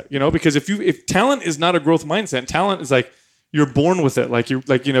mindset, you know, because if talent is not a growth mindset, talent is like you're born with it,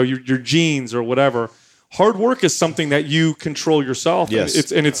 your genes or whatever. Hard work is something that you control yourself. Yes.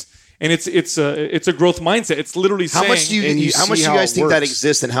 It's a growth mindset. It's literally How saying, much do you see how guys it think that works.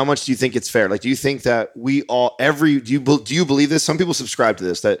 exists, and how much do you think it's fair? Like, do you think that do you believe this? Some people subscribe to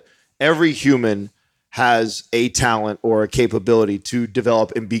this, that every human has a talent or a capability to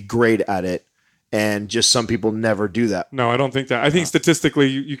develop and be great at it, and just some people never do that. No, I don't think that. I think statistically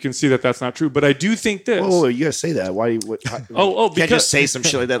you can see that that's not true. But I do think this. Oh, you gotta say that. Why? Because can't just say some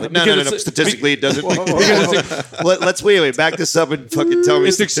shit like that. Like, no. because it's- Statistically, it doesn't. because it's- Let's wait. Back this up and fucking tell me.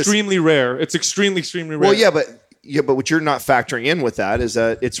 it's extremely rare. It's extremely rare. Well, yeah, but what you're not factoring in with that is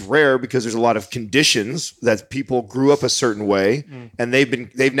that it's rare because there's a lot of conditions that people grew up a certain way, and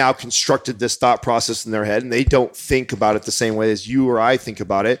they've now constructed this thought process in their head, and they don't think about it the same way as you or I think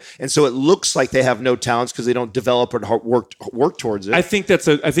about it, and so it looks like they have no talents because they don't develop or work towards it. I think that's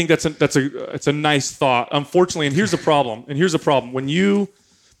a nice thought. Unfortunately, and here's the problem. When you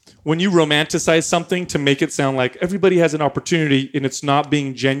romanticize something to make it sound like everybody has an opportunity and it's not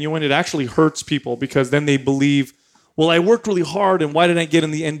being genuine, it actually hurts people because then they believe, well, I worked really hard and why didn't I get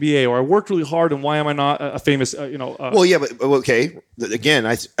in the NBA? Or I worked really hard and why am I not a famous, Well, yeah, but okay. Again,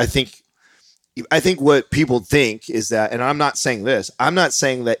 I think what people think is that, and I'm not saying this, I'm not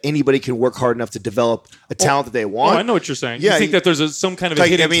saying that anybody can work hard enough to develop a talent that they want. Oh, I know what you're saying. Yeah, you think that there's some kind of a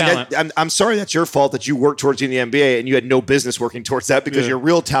Like, hidden talent. I'm sorry that's your fault that you worked towards in the NBA and you had no business working towards that because your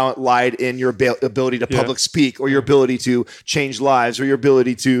real talent lied in your ability to public speak or your ability to change lives or your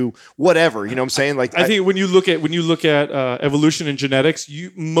ability to whatever. You know what I'm saying? Like, I think when you look at evolution and genetics,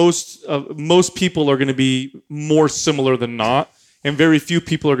 most people are going to be more similar than not, and very few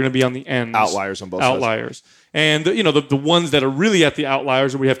people are going to be on the ends. Outliers on both sides. Outliers. And the ones that are really at the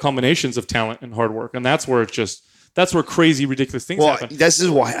outliers, we have combinations of talent and hard work, and that's where crazy, ridiculous things happen. This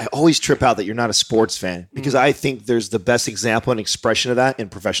is why I always trip out that you're not a sports fan because I think there's the best example and expression of that in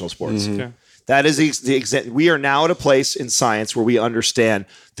professional sports. Okay. That is the extent. We are now at a place in science where we understand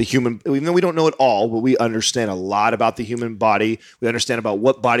the human, even though we don't know it all, but we understand a lot about the human body. We understand about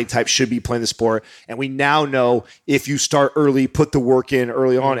what body type should be playing the sport. And we now know if you start early, put the work in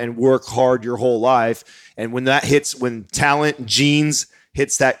early on and work hard your whole life. And when that hits, when talent, genes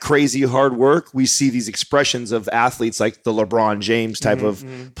hits that crazy hard work, we see these expressions of athletes like the LeBron James type of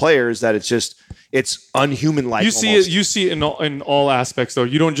players that it's unhuman-like. You see it in all aspects, though.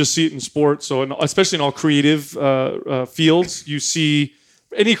 You don't just see it in sports. So, especially in all creative fields, you see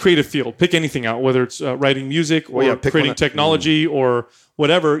any creative field. Pick anything out, whether it's writing music or creating technology or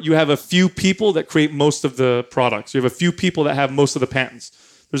whatever. You have a few people that create most of the products. You have a few people that have most of the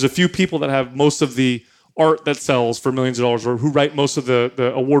patents. There's a few people that have most of the art that sells for millions of dollars, or who write most of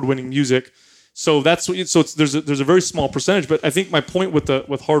the award-winning music. So there's a very small percentage. But I think my point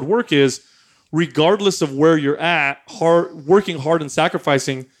with hard work is, regardless of where you're at, working hard and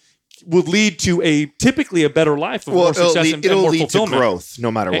sacrificing will lead to typically a better life of more success and it'll more lead to fulfillment. Growth, no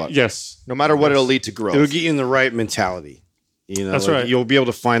matter what. Yes. No matter what, it'll lead to growth. It'll get you in the right mentality. That's right. You'll be able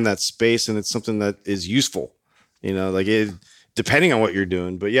to find that space, and it's something that is useful. Depending on what you're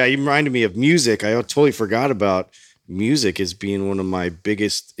doing. But yeah, you reminded me of music. I totally forgot about music as being one of my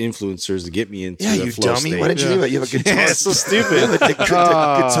biggest influencers to get me into Yeah, the you flow dummy. state. Why didn't you leave it? You have a guitar. Yeah, it's so stupid.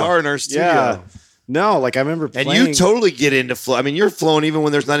 guitar in our studio. Yeah. No, like I remember And playing. you totally get into flow. I mean, you're flowing even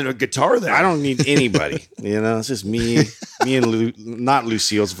when there's not even a guitar there. I don't need anybody. It's just me and not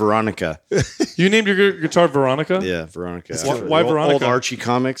Lucille. It's Veronica. You named your guitar Veronica? Yeah, Veronica. Why Veronica? Old Archie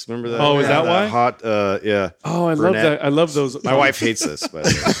comics. Remember that? Oh, is that why? Hot. Yeah. Oh, I love Brunette. that. I love those. My wife hates this, but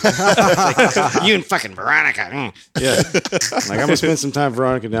like, you and fucking Veronica. Yeah. Like I'm gonna spend some time with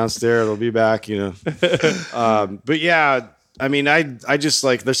Veronica downstairs. I'll be back, But yeah, I mean, I just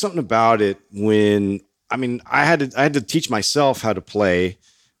like there's something about it when I had to teach myself how to play.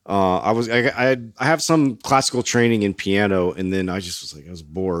 I have some classical training in piano, and then I just was like, I was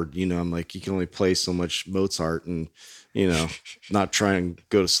bored. I'm like, you can only play so much Mozart, and not try and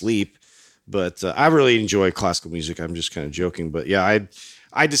go to sleep. But I really enjoy classical music. I'm just kind of joking, but yeah,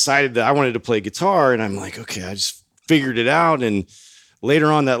 I decided that I wanted to play guitar, and I'm like, okay, I just figured it out. And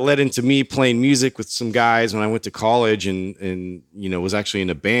later on, that led into me playing music with some guys when I went to college, and was actually in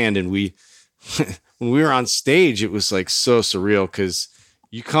a band. And we, when we were on stage, it was like so surreal because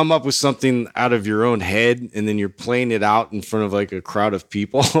you come up with something out of your own head, and then you're playing it out in front of like a crowd of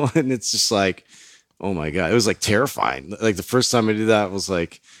people, and it's just like, oh my god, it was like terrifying. Like the first time I did that, was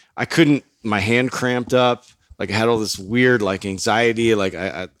like I couldn't. My hand cramped up. Like I had all this weird like anxiety. Like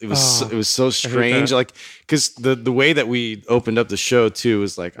it was so strange. Like because the way that we opened up the show too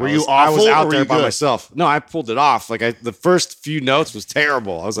was like I was out there by myself. No, I pulled it off. Like the first few notes was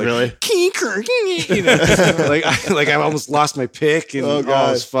terrible. I was like, really? Like I almost lost my pick and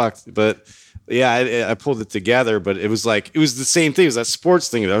I was fucked. But yeah, I pulled it together. But it was the same thing. It was that sports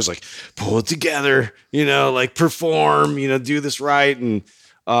thing. I was like, pull it together. Like perform. Do this right. And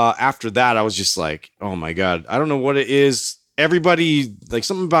after that, I was just like, oh my God, I don't know what it is. Everybody, like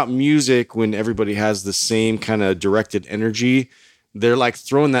something about music, when everybody has the same kind of directed energy, they're like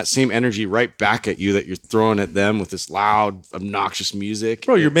throwing that same energy right back at you that you're throwing at them with this loud, obnoxious music.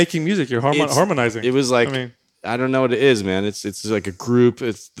 Bro, you're making music. You're harmonizing. It was like, I don't know what it is, man. It's like a group.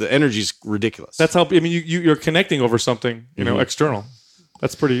 The energy's ridiculous. That's how, you're connecting over something, external.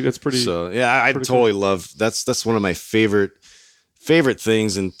 That's pretty. So yeah, I totally love, that's one of my favorite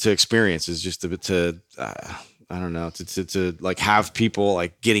things and to experience is just to I don't know, to like have people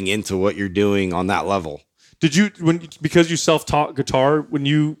like getting into what you're doing on that level. Did you, because you self-taught guitar, when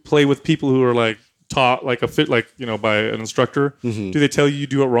you play with people who are like taught like by an instructor, do they tell you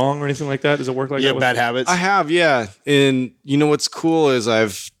do it wrong or anything like that? Does it work like that? Bad habits. I have, yeah. And what's cool is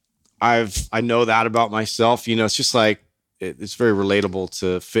I know that about myself. It's just like, it's very relatable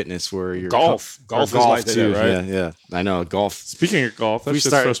to fitness where you're golf is like too, that, right? Yeah. I know golf. Speaking of golf, that's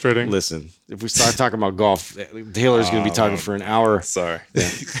just frustrating. Listen, if we start talking about golf, Taylor's going to be talking for an hour. Sorry. Yeah.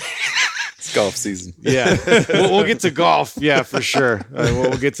 It's golf season. Yeah. we'll get to golf. Yeah, for sure.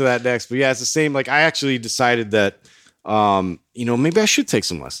 We'll get to that next. But yeah, it's the same. Like I actually decided that, maybe I should take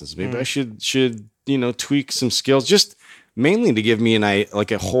some lessons. Maybe I should tweak some skills, just mainly to give me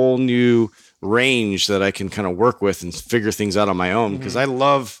a whole new range that I can kind of work with and figure things out on my own. Because I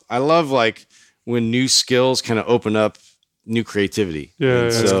love like when new skills kind of open up new creativity.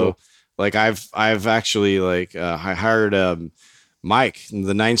 Yeah. So cool. like I've actually like I hired Mike,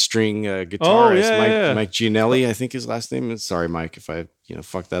 the 9-string guitarist, Mike Gianelli, I think his last name is. Sorry, Mike, if I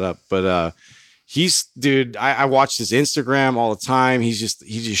fucked that up. But dude, I watch his Instagram all the time. He just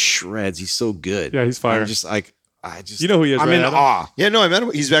shreds. He's so good. Yeah, he's fire. I'm just like, you know who he is, I'm right, in Adam? awe. Yeah, no, I met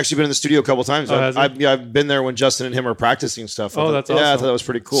him. He's actually been in the studio a couple times. Oh, has he? I've been there when Justin and him are practicing stuff. That's Yeah, I awesome. thought that was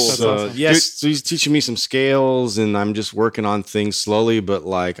pretty cool. That's So awesome. Yes, so he's teaching me some scales, and I'm just working on things slowly. But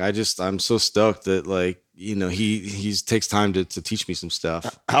like, I'm so stoked that like he takes time to teach me some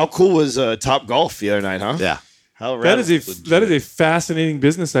stuff. how cool was Top Golf the other night, huh? Yeah, How That rad. is a fascinating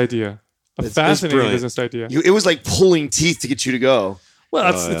business idea. Fascinating brilliant. business idea. It was like pulling teeth to get you to go.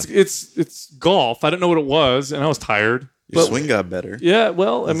 Well, it's golf. I don't know what it was, and I was tired. Your swing got better Yeah,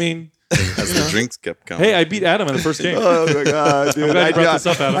 well, I mean, as the drinks kept coming. hey, I beat Adam in the first game. Oh my god, dude! glad you brought this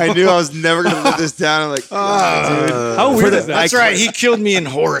up, Adam. I knew I was never going to live this down. I'm like, How weird is that? that's right. He killed me in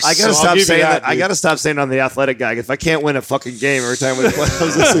horse. I gotta so I'll stop give you saying that. I dude. gotta stop saying I'm the athletic guy. If I can't win a fucking game every time we play, I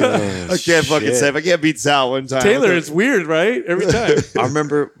was just like, I can't fucking say. If I can't beat Sal one time, Taylor, it's weird, right? Every time. I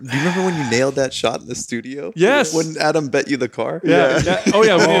remember. Do you remember when you nailed that shot in the studio? Yes. When Adam bet you the car. Yeah. Oh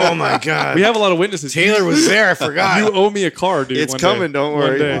yeah. Oh my god. We have a lot of witnesses. Taylor was there. I forgot. You owe me a car, dude. it's one coming. day. Don't One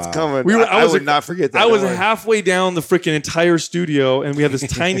worry, day. it's coming. one. I would not forget that. I was Don't worry. halfway down the freaking entire studio, and we had this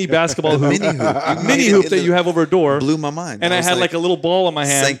tiny basketball hoop, mini hoop that you have over a door. Blew my mind. And I was had like a little ball in my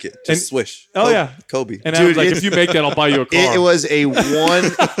hand. sank it, just and, swish. Oh yeah, Kobe. And I was like, if you make that, I'll buy you a car. It was a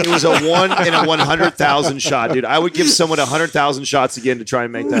 1 in a 100,000 shot, dude. I would give someone 100,000 shots again to try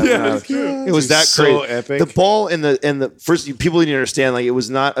and make that. It was that so crazy. epic. The ball and the first people need to understand, like, it was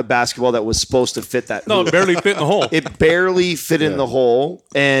not a basketball that was supposed to fit that. No, hoop. it barely fit in the hole. It barely fit in the hole,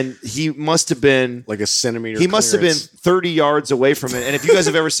 and he must have been like a centimeter. He must have been clearance. 30 yards away from it. And if you guys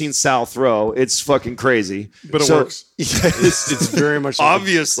have ever seen Sal throw, it's fucking crazy. But it works. It's very much like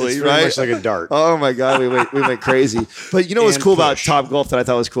Obviously, it's very right? much like a dart. Oh my god, we went crazy. But you know what's And cool about push. Top Golf that I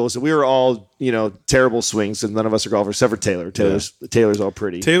thought was cool? So we were all, terrible swings, and none of us are golfers except for Taylor. Taylor's all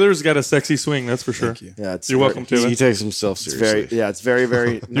pretty. Taylor's got a sexy swing, that's for sure. Yeah, it's You're welcome, Taylor. He takes himself It's seriously. very,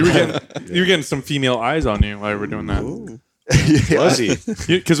 very. You were getting some female eyes on you while we were doing that. Was he?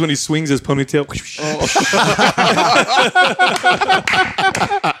 Because when he swings his ponytail,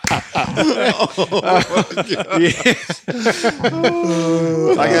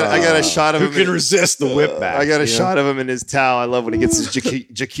 I got a shot of Who him. can resist the whip back? I got a shot of him in his towel. I love when he gets his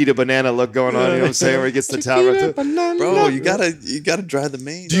Jaquita banana look going on. You know what I'm saying? Where he gets the towel. Right there. Bro, you gotta dry the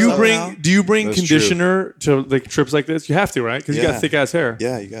mane. do you somehow. bring That's conditioner to like trips like this? You have to, right? Because you got Yeah. thick ass hair.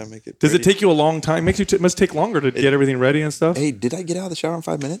 Yeah, you gotta make it. Does it pretty. take you a long time? It must take longer to get everything ready and stuff. Hey, did I get out of the shower in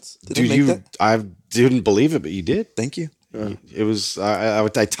 5 minutes? Did Dude, I make that? I didn't believe it, but you did. Thank you. It was. I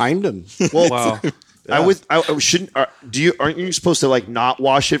timed him. Well, Wow. I shouldn't. Aren't you supposed to like not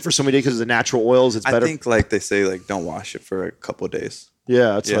wash it for so many days because of the natural oils? It's I better. think like they say like don't wash it for a couple of days.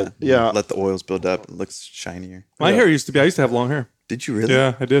 Yeah, it's like Let the oils build up. It looks shinier. My hair used to be. I used to have long hair. Did you really?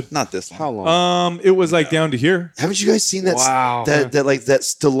 Yeah, I did. Not this long. How long? It was like down to here. Haven't you guys seen that? Wow. That like that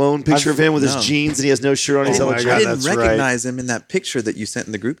Stallone picture of him with his no. jeans and he has no shirt on. He's Oh all my like, God, I didn't that's right. recognize him in that picture that you sent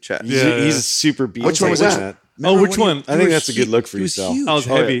in the group chat. He's a super beefy. Which one was that? Oh, which one? I think that's a good look for He was yourself. huge. I was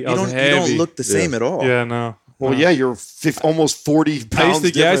heavy. You I was don't, heavy. you don't look the same at all. Yeah, no. Well, yeah, you're almost 40 I used pounds.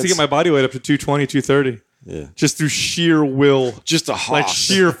 to get my body weight up to 220, 230. Yeah. Just through sheer will. Just a hoss. Like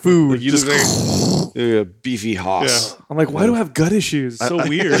sheer food. You Just, look like a beefy hoss. yeah. I'm like, why do I have gut issues? So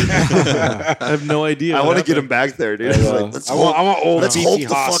weird. I have no idea. I what want to get him happened. back there, dude. Like, let's I want old let's beefy Hulk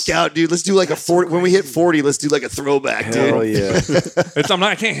the hoss. fuck out, dude. Let's do like a 40. When we hit 40, let's do like a throwback, Hell dude. yeah.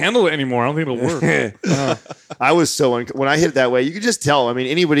 I can't handle it anymore. I don't think it'll work. I was so when I hit it that way, you could just tell. I mean,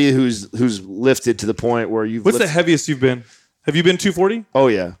 anybody who's lifted to the point where you've What's the lifted, heaviest you've been? Have you been 240? Oh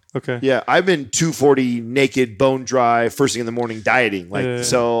yeah. Okay. Yeah, I've been 240 naked, bone dry, first thing in the morning, dieting. Like Yeah.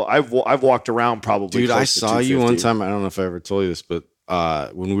 so, I've walked around probably. Dude, I close to saw you one 250. time. I don't know if I ever told you this, but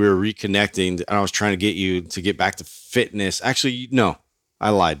when we were reconnecting and I was trying to get you to get back to fitness. Actually, no, I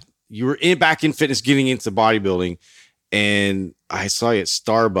lied. You were back in fitness, getting into bodybuilding, and I saw you at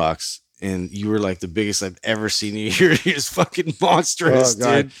Starbucks, and you were like the biggest I've ever seen you. You're just fucking monstrous, Oh,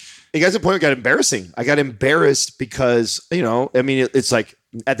 God. dude. It got to the point where it got embarrassing. I got embarrassed because, I mean, it's like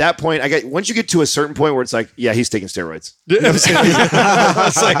at that point, once you get to a certain point where it's like, yeah, he's taking steroids. You know what I'm saying?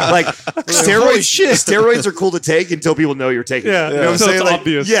 It's like steroids are cool to take until people know you're taking. Yeah, them. You know what I'm so saying? it's Like,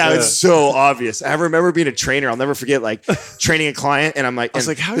 obvious. Yeah, Yeah. it's so obvious. I remember being a trainer. I'll never forget like training a client, and I'm like, I was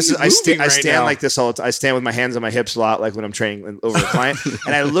like, how are this you is, I stand moving right now? like this all the time. I stand with my hands on my hips a lot, like when I'm training over a client,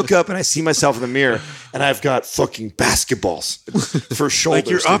 and I look up and I see myself in the mirror, and I've got fucking basketballs for shoulders. Like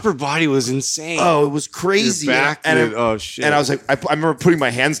your dude. upper body was insane. Oh, it was crazy. Your back and did- oh, shit. And I was like, I remember putting my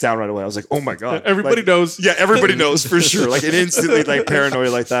hands down right away. I was like, oh my god, Everybody Like, knows. Yeah, everybody knows for sure. Like it instantly like paranoid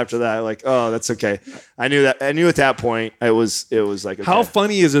like that after that. Like, oh, that's okay. I knew at that point it was like okay. How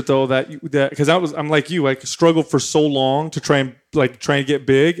funny is it though that because I'm like you, like struggled for so long to try and get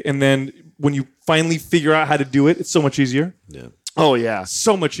big, and then when you finally figure out how to do it, it's so much easier. yeah. Oh yeah.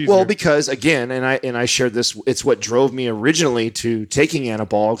 So much easier. Well, because again, and I shared this. It's what drove me originally to taking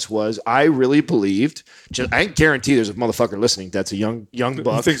anabolics. Was I really believed? I guarantee there's a motherfucker listening that's a young you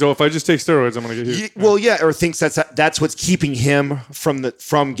buck. think so? If I just take steroids, I'm gonna get huge. Well, yeah, or thinks that's what's keeping him from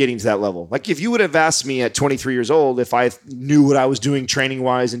getting to that level. Like if you would have asked me at 23 years old if I knew what I was doing training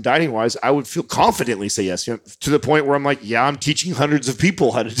wise and dieting wise, I would feel confidently say yes. To the point where I'm like, yeah, I'm teaching hundreds of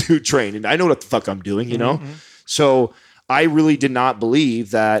people how to do train, and I know what the fuck I'm doing. You know, so I really did not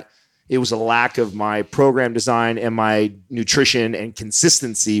believe that it was a lack of my program design and my nutrition and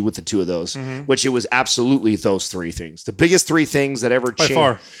consistency with the two of those, which it was absolutely those three things. The biggest three things that ever changed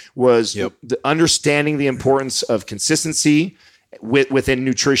far. was the understanding the importance of consistency within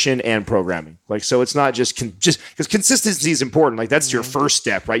nutrition and programming. Like, so it's not just because consistency is important. Like that's your first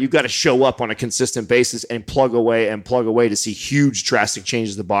step, right? You've got to show up on a consistent basis and plug away to see huge drastic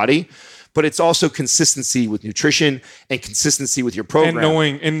changes in the body. but it's also consistency with nutrition and consistency with your program. And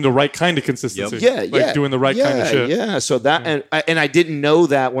knowing in the right kind of consistency. Like doing the right kind of shit. Yeah. So that, and I didn't know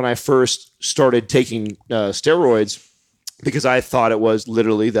that when I first started taking steroids, because I thought it was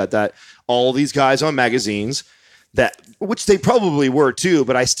literally that all these guys on magazines, which they probably were too,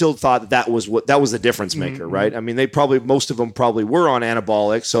 but I still thought that was the difference maker, right? I mean, most of them probably were on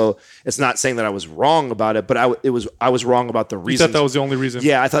anabolic, so it's not saying that I was wrong about it, but I was wrong about the reasons. You thought that was the only reason?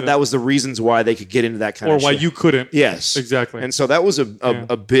 Yeah, I thought that was the reasons why they could get into that kind of shit. Or why you couldn't. Yes. Exactly. And so that was a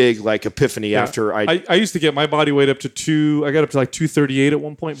big like epiphany after I used to get my body weight up to I got up to like 238 at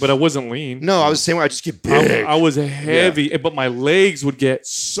one point, but I wasn't lean. No, I was the same way. I just get big. I was heavy, but my legs would get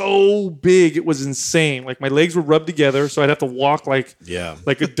so big. It was insane. Like my legs were rubbed together, so I'd have to walk like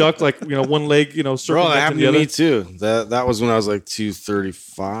a duck, like one leg, Bro, circling that up happened the to other. me too. That was when I was like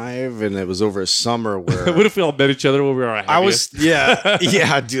 235, and it was over a summer where What if we all met each other when we were our I was heaviest?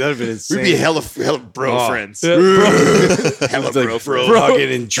 yeah, dude, that'd have been insane. We'd be hella bro friends. Yeah, Hella Like, bro friends.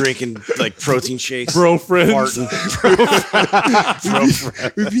 hugging and drinking like protein shakes. bro friends.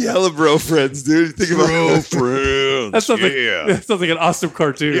 Farting. We'd be hella bro friends, dude. Think about bro friends. That sounds like an awesome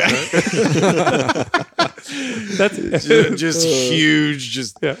cartoon. Right? That's just huge.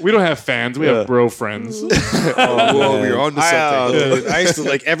 Just we don't have fans. We have bro friends. Well, we were on to something. dude, I used to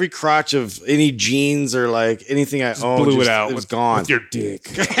like every crotch of any jeans or like anything I owned. blew it out. It was gone. With your dick.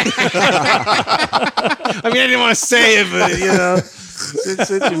 I mean, I didn't want to say it, but since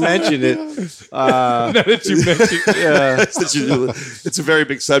you mentioned it, Now that you mentioned It's a very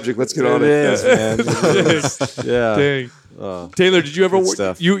big subject. Let's get on it it. is, man. It is. Yeah. Dang. Taylor, did you ever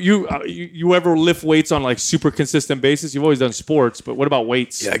stuff. you ever lift weights on like super consistent basis? You've always done sports, but what about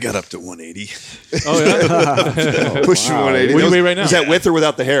weights? Yeah, I got up to 180. Oh yeah. Pushing 180. What do you weigh right now? Is that with or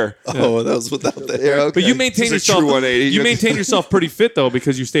without the hair? Oh, that was without the hair. Yeah, okay. But you maintain It's a yourself. true 180. You maintain yourself pretty fit though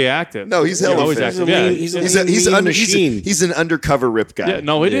because you stay active. No, he's You're hella always fit. active. Yeah. He's a He's lean machine. he's an undercover rip guy. Yeah,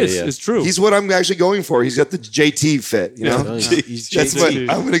 no, it is. yeah. It's true. He's what I'm actually going for. He's got the JT fit. You know, He's that's JT.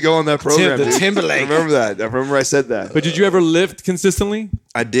 what I'm going to go on that program. the dude. Timberlake. I remember that. I remember I said that. But did you ever lift consistently?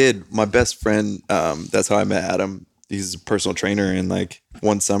 I did. My best friend, that's how I met Adam. He's a personal trainer. And like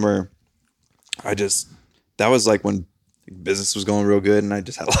one summer, that was like when business was going real good and I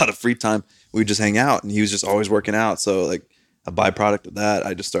just had a lot of free time. We would just hang out and he was just always working out. So like a byproduct of that,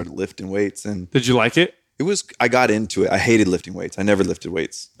 I just started lifting weights and Did you like it? I got into it. I hated lifting weights. I never lifted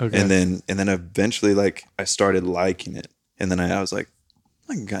weights. Okay. And then eventually like I started liking it. And then I was like,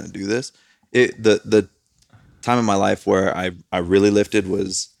 I can kind of do this. The time in my life where I really lifted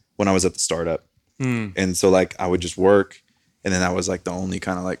was when I was at the startup. And so like I would just work and then that was like the only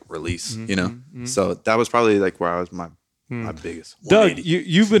kind of like release, So that was probably like where I was my biggest. Doug,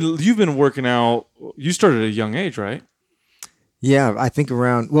 180. you've been working out. You started at a young age, right? Yeah, I think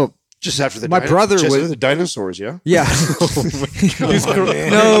around. Well, just after the my brother just was after the dinosaurs. Yeah. yeah.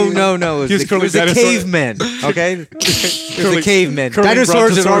 No. It He was was curling the dinosaur- cavemen. Okay, it was the cavemen. Curling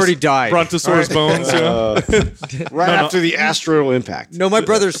Dinosaurs had brontosaurus- already died. Brontosaurus bones. Right after the asteroidal impact. No, my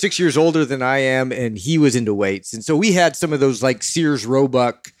brother's 6 years older than I am, and he was into weights, and so we had some of those like Sears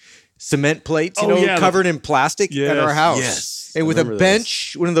Roebuck cement plates, covered in plastic at our house. Yes. And with a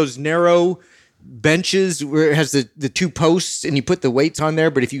bench, one of those narrow benches where it has the two posts, and you put the weights on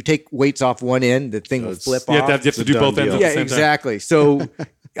there. But if you take weights off one end, the thing will flip You off. have to do both ends at the Yeah, same time. exactly. So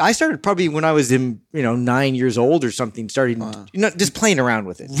I started probably when I was in 9 years old or something. Started just playing around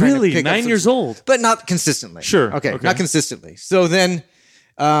with it. trying to Really? pick up 9 some- years old? but not consistently. Sure. Okay, Okay. not consistently. So then,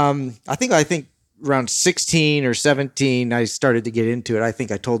 I think around 16 or 17, I started to get into it. I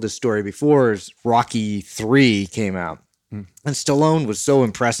think I told this story before. Is Rocky 3 came out, and Stallone was so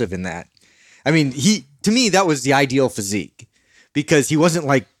impressive in that. I mean, to me that was the ideal physique because he wasn't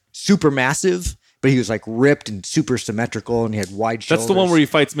like super massive, but he was like ripped and super symmetrical, and he had wide shoulders. That's the one where he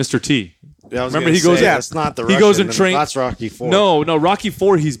fights Mr. T. Yeah, I was Remember, gonna he goes- say, yeah, that's not the he Russian. goes and train- That's Rocky 4. No, Rocky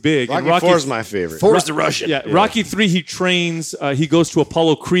 4, he's big. Rocky And 4 is my favorite. Four's the Russian. Yeah, Rocky 3, he trains. He goes to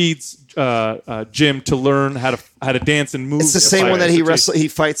Apollo Creed's gym to learn how to dance and move. It's the same one that he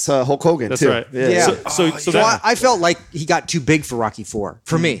fights Hulk Hogan. That's too. right. Yeah. So that, I felt like he got too big for Rocky 4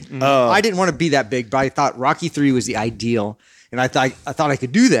 for me. I didn't want to be that big, but I thought Rocky 3 was the ideal. And I thought I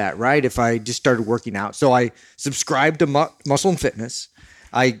could do that, right? If I just started working out. So I subscribed to Muscle and Fitness.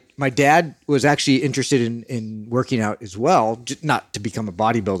 My dad was actually interested in working out as well, not to become a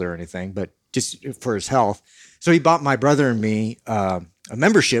bodybuilder or anything, but just for his health. So he bought my brother and me a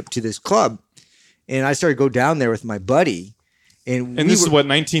membership to this club, and I started to go down there with my buddy. And this is what,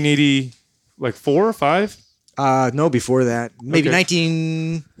 1980, like 4 or 5? No, before that, maybe Okay.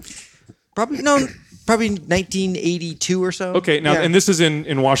 probably 1982 or so. Okay, now Yeah. and this is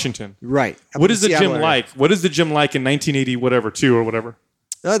in Washington. Right. Up What in is the Seattle gym area. like? What is the gym like in 1980 whatever 2 or whatever?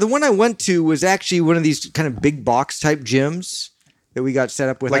 The one I went to was actually one of these kind of big box type gyms that we got set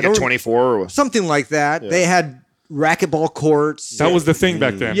up with. Like I a don't- 24 or something like that. They had racquetball courts. That was the thing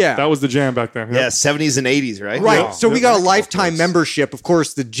back then. Yeah. That was the jam back then. yeah, 70s and 80s, right? Right. Yeah. So we got a lifetime membership. Of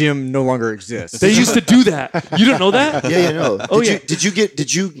course, the gym no longer exists. They used to do that. You didn't know that? Yeah, no. Oh, yeah. Did you get a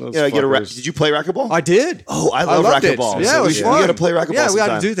fuckers. did you play racquetball? I did. Oh, I love loved it. racquetball. Yeah, So it we was should- fun. we gotta play racquetball Yeah, we got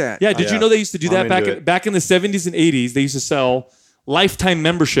to sometime. do that. Yeah, did you know they used to do that into it. back in the 70s and 80s? They used to sell lifetime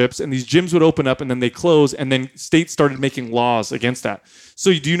memberships, and these gyms would open up and then they close, and then states started making laws against that.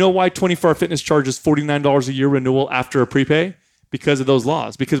 So do you know why 24 Hour Fitness charges $49 a year renewal after a prepay? Because of those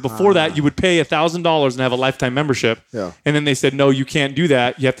laws. Because before that, you would pay $1,000 and have a lifetime membership. Yeah. And then they said, no, you can't do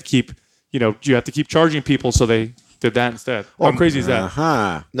that. You have to keep, charging people. So they did that instead. How crazy is that?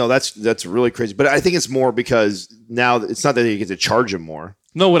 Huh. No, that's really crazy. But I think it's more because now it's not that you get to charge them more.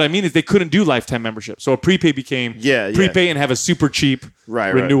 No, what I mean is they couldn't do lifetime membership. So a prepay became prepay and have a super cheap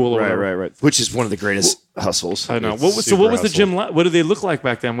renewal. or whatever. right. Which is one of the greatest hustles. I know. It's What was super the hustle. gym like? What did they look like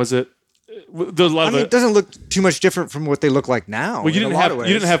back then? Was it? There's a lot I of mean, it doesn't look too much different from what they look like now. well, you in a didn't lot have of ways.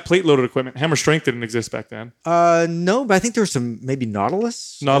 you didn't have plate loaded equipment. Hammer Strength didn't exist back then. No, but I think there was some maybe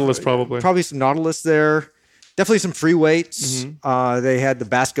Nautilus. Nautilus probably. Probably some Nautilus there. Definitely some free weights. They had the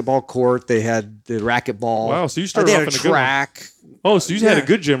basketball court. They had the racquetball. Wow, so you started they off had in a a good one. track. Oh, so you had a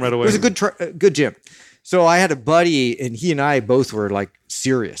good gym right away. It was a good gym. So I had a buddy, and he and I both were like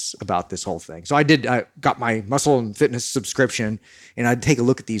serious about this whole thing. So I got my muscle and fitness subscription, and I'd take a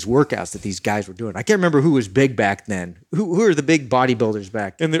look at these workouts that these guys were doing. I can't remember who was big back then. Who are the big bodybuilders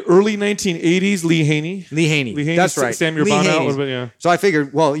back then? in the early 1980s. Lee Haney. Lee Haney. That's right. Sam Lee Urbano. Haney's. Yeah. So I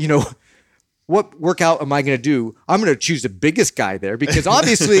figured, well, what workout am I going to do? I'm going to choose the biggest guy there because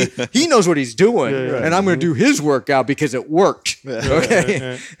obviously he knows what he's doing, and I'm going to do his workout because it worked.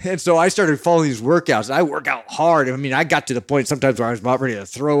 Okay, and so I started following these workouts. I work out hard. I mean, I got to the point sometimes where I was about ready to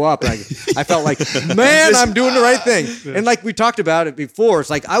throw up. And I felt like, man, I'm doing the right thing. And like we talked about it before, it's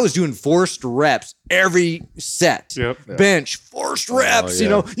like I was doing forced reps every set. Yep. Bench forced reps.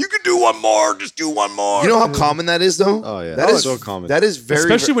 yeah. You can do one more. Just do one more. You know how common that is, though. Oh, yeah. that Oh, is so common. That is very,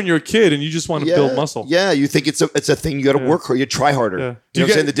 Especially when you're a kid and you just want to build muscle. Yeah, you think it's a thing you got to work hard. You try harder. Yeah. You know what I'm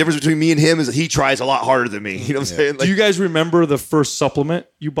saying? The difference between me and him is that he tries a lot harder than me. You know what I'm saying? Do you guys remember the first supplement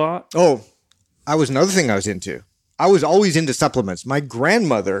you bought? Oh, I was another thing I was into. I was always into supplements. My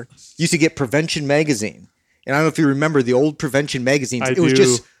grandmother used to get Prevention magazine. And I don't know if you remember the old Prevention magazines. I It was do.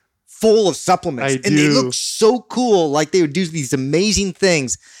 just full of supplements. I and they do. looked so cool. Like they would do these amazing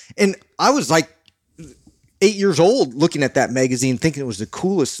things. And I was like 8 years old looking at that magazine thinking it was the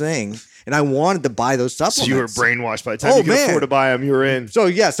coolest thing. And I wanted to buy those supplements. So you were brainwashed by the time Oh, you could man. afford to buy them. You were in. So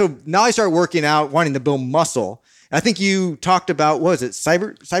now I started working out, wanting to build muscle. I think you talked about, what was it,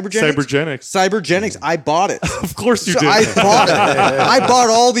 Cybergenics? Cybergenics. I bought it. Of course you So did. I bought it. I bought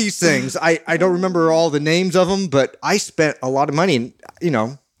all these things. I don't remember all the names of them, but I spent a lot of money.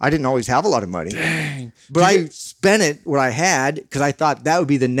 And, I didn't always have a lot of money. Dang. But I spent it what I had because I thought that would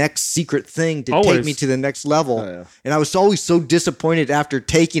be the next secret thing to take Always. me to the next level. And I was always so disappointed after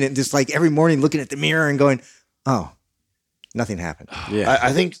taking it, just like every morning looking at the mirror and going, oh, nothing happened. Yeah.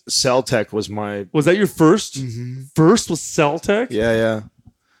 I think Celtech was my. Was that your first? First was Celtech? Yeah.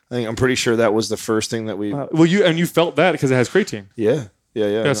 I'm pretty sure that was the first thing that we. Well, you felt that because it has creatine. Yeah.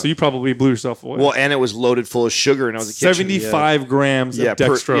 Yeah, so you probably blew yourself away. Well, and it was loaded full of sugar, and I was a kitchen. 75 grams of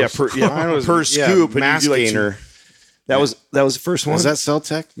dextrose. Per scoop. Mass and you do gainer. That was the first one. Was that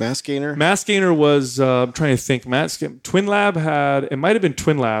Celtech? Mass gainer? Mass Gainer was, I'm trying to think. Twin Lab it might have been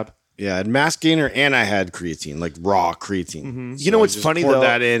Twin Lab. Yeah, I had mass gainer and I had creatine, like raw creatine. Mm-hmm. You know what's funny poured though?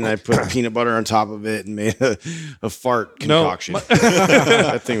 that in, I put peanut butter on top of it and made a fart concoction.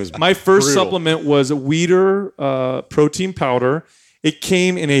 That thing was My first brutal. supplement was a Weider protein powder. It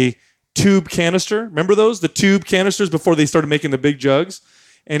came in a tube canister. Remember those? The tube canisters before they started making the big jugs.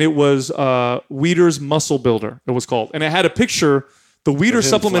 And it was Weider's Muscle Builder, it was called. And it had a picture, the Weider him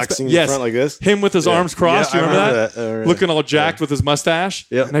supplements. flexing in Yes. front like this? Him with his arms crossed. Yeah, you I remember remember that? that. I remember Looking all jacked with his mustache.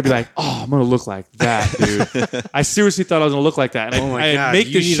 Yep. And I'd be like, oh, I'm going to look like that, dude. I seriously thought I was going to look like that. And Oh my I'd God, make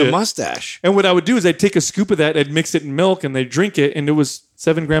you this need shit. a mustache. And what I would do is I'd take a scoop of that, I'd mix it in milk, and they'd drink it, and it was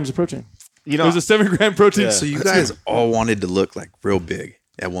 7 grams of protein. You It know, was a 7-gram protein. So you guys all wanted to look like real big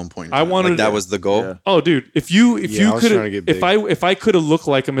at one point. in I time. wanted like that to- was the goal. Oh, dude! If you I could was trying to get if I could have looked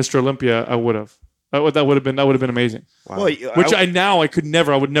like a Mr. Olympia, I would have. That would have been amazing. well, Which I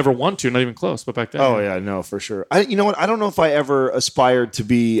would never want to, not even close. But back then, Oh yeah, no, for sure. You know what? I don't know if I ever aspired to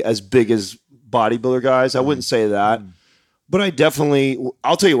be as big as bodybuilder guys. I wouldn't say that, But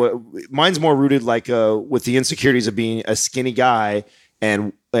I'll tell you what, mine's more rooted like with the insecurities of being a skinny guy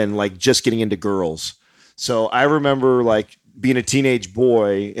and like just getting into girls. So I remember like being a teenage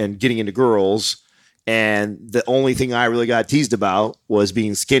boy and getting into girls, and the only thing I really got teased about was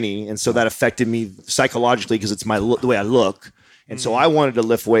being skinny. And so that affected me psychologically because it's the way I look. And so I wanted to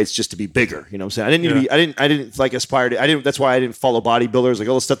lift weights just to be bigger. You know what I'm saying? I didn't like aspire to, that's why I didn't follow bodybuilders, like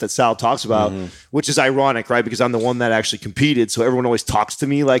all the stuff that Sal talks about, which is ironic, right? Because I'm the one that actually competed. So everyone always talks to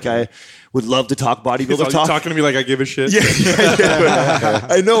me like I would love to talk bodybuilder talk. Talking to me like I give a shit. Yeah.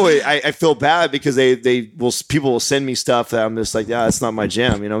 I know. I feel bad because people will send me stuff that I'm just like, yeah, that's not my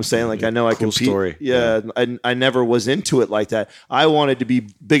jam. You know what I'm saying? Like I know I compete. Story. Yeah. I never was into it like that. I wanted to be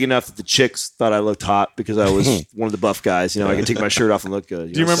big enough that the chicks thought I looked hot because I was one of the buff guys. You know, I could take my shirt off and look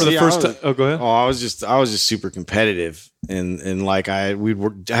good. Do you remember the first time? Oh, go ahead. Oh, I was just super competitive, and like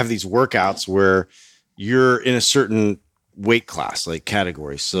we'd have these workouts where you're in a certain weight class, like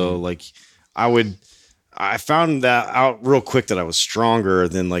category. So like I found that out real quick that I was stronger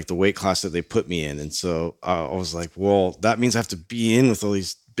than like the weight class that they put me in, and so I was like, well, that means I have to be in with all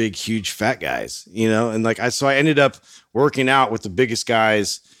these big, huge, fat guys, you know, and like so I ended up working out with the biggest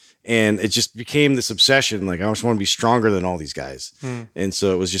guys. And it just became this obsession. Like, I just want to be stronger than all these guys. And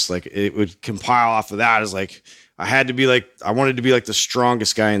so it was just like, it would compile off of that as like, I wanted to be like the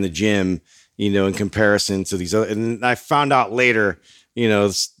strongest guy in the gym, you know, in comparison to these other. And I found out later, you know,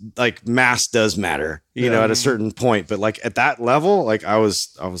 it's like mass does matter, you know, at a certain point. But like at that level, like I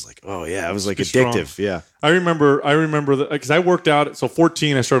was like, oh yeah, it was like addictive. Strong. Yeah. I remember that because I worked out. So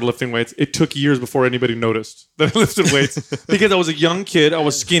 14, I started lifting weights. It took years before anybody noticed that I lifted weights because I was a young kid. I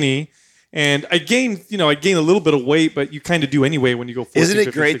was skinny. And I gained a little bit of weight, but you kind of do anyway when you go 14, Isn't it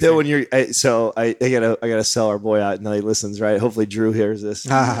 15, great 16. though when you're I gotta sell our boy out now he listens, right? Hopefully Drew hears this.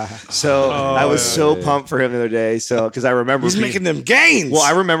 I was pumped for him the other day. So because I remember He's making them gains. Well,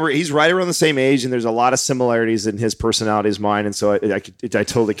 I remember he's right around the same age, and there's a lot of similarities in his personality as mine, and so I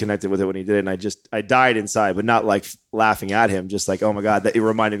totally connected with it when he did it, and I died inside, but not like laughing at him, just like, oh my god, that it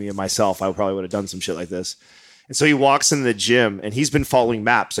reminded me of myself. I probably would have done some shit like this. And so he walks into the gym, and he's been following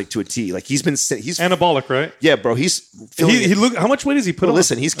maps like to a T. Like he's anabolic, right? Yeah, bro. He's He look. How much weight does he put on?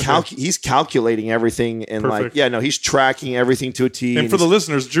 Listen, he's calculating everything, and Perfect. he's tracking everything to a T. And for the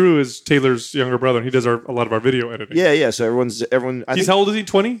listeners, Drew is Taylor's younger brother, and he does a lot of our video editing. Yeah. So everyone. How old is he?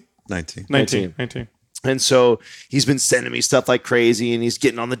 20? 19. 19. And so he's been sending me stuff like crazy, and he's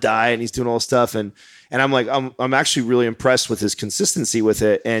getting on the diet, and he's doing all this stuff, and I'm like, I'm actually really impressed with his consistency with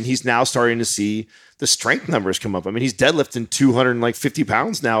it, and he's now starting to see the strength numbers come up. I mean, he's deadlifting 250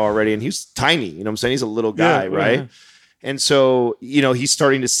 pounds now already, and he's tiny. You know what I'm saying? He's a little guy, right? Yeah. And so, you know, he's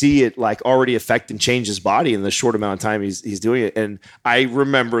starting to see it like already affect and change his body in the short amount of time he's doing it. And I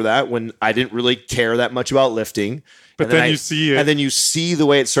remember that when I didn't really care that much about lifting. But then you see it. And then you see the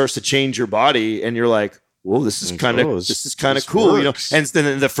way it starts to change your body, and you're like, whoa, this is kind of cool. You know, and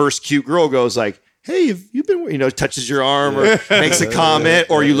then the first cute girl goes like, hey, you've been, you know, touches your arm or makes a comment,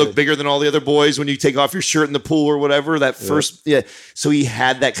 or you look bigger than all the other boys when you take off your shirt in the pool or whatever. That first, So he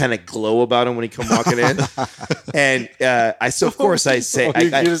had that kind of glow about him when he come walking in, and I say,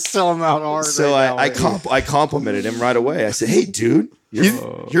 you're just selling him out hard. So I complimented him right away. I said, hey, dude.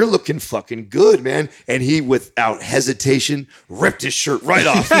 You're looking fucking good, man. And he, without hesitation, ripped his shirt right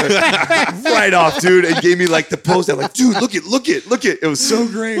off. Right off, dude. And gave me like the pose. I'm like, dude, look it. It was so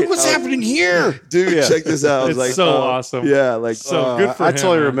great. Look what's happening here. Dude, check this out. I was it's like, so awesome. Yeah, like so good for him. I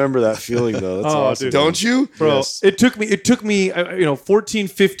totally remember that feeling though. That's awesome. Dude. Don't you? Bro, Yes. it took me, 14,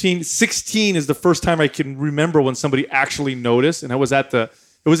 15, 16 is the first time I can remember when somebody actually noticed. And I was it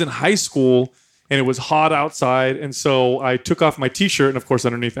was in high school. And it was hot outside, and so I took off my T-shirt, and of course,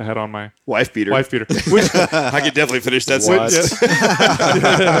 underneath I had on my wife beater. Which, I could definitely finish that sentence.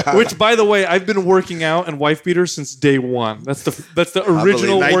 Which, by the way, I've been working out in wife beaters since day one. That's the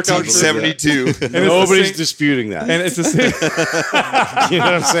original workout. 1972. Nobody's disputing that. And it's the same. You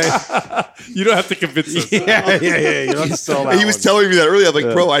know what I'm saying? You don't have to convince us. Yeah. You don't have to sell that He was telling me that earlier. I'm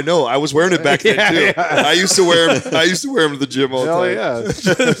like, bro, I know. I was wearing it back then too. Yeah. I used to wear him to the gym all the time.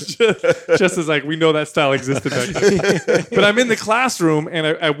 Yeah. Just as like we know that style existed back then. But I'm in the classroom and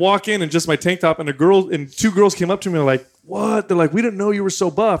I walk in and just my tank top, and two girls came up to me and were like, what? They're like, we didn't know you were so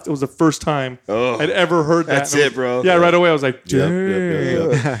buffed. It was the first time I'd ever heard that. That's it, bro. Yeah, right away I was like, dang.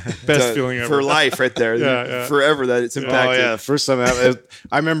 Yep. Best feeling ever. For life right there. Yeah. Forever that it's impacted. Oh yeah, first time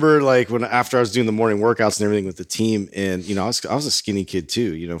I remember like after I was doing the morning workouts and everything with the team, and I was a skinny kid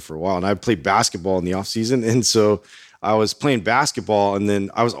too, for a while, and I played basketball in the off season, and so I was playing basketball, and then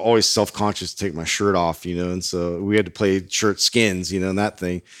I was always self-conscious to take my shirt off, and so we had to play shirt skins, and that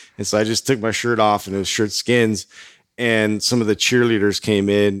thing, and so I just took my shirt off, and it was shirt skins. and some of the cheerleaders came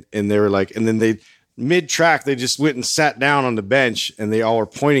in, and they were like, and then they mid-track, they just went and sat down on the bench, and they all were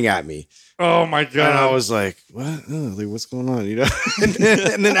pointing at me. Oh my And god! I was like, "What? Like, what's going on?" You know.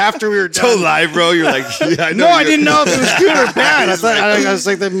 and then after we were done, So live, bro. You're like, yeah, I know. no, I didn't know if it was good or bad. I thought I was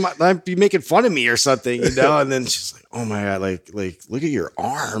like, they might be making fun of me or something, you know. And then she's like, "Oh my god, like, look at your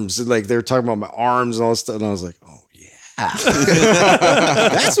arms." And like they were talking about my arms and all this stuff, and I was like, "Oh yeah,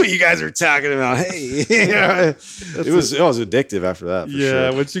 that's what you guys are talking about." Hey, it was addictive after that. For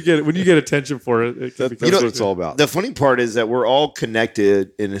yeah, sure. when you get attention for it, it can become That's know, what it's all about. The funny part is that we're all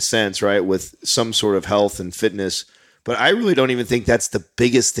connected in a sense, right, with some sort of health and fitness. But I really don't even think that's the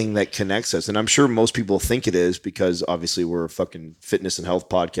biggest thing that connects us. And I'm sure most people think it is because obviously we're a fucking fitness and health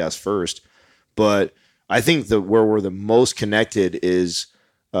podcast first. But I think that where we're the most connected is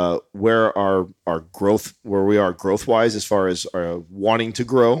where our growth, where we are growth wise, as far as wanting to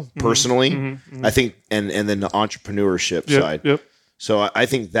grow personally. I think, and then the entrepreneurship side. Yep. So I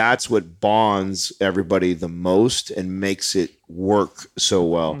think that's what bonds everybody the most and makes it work so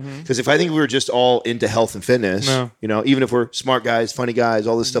well. Because if I think we were just all into health and fitness, you know, even if we're smart guys, funny guys,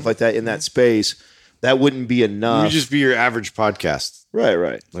 all this stuff like that in that space, that wouldn't be enough. You would just be your average podcast. Right.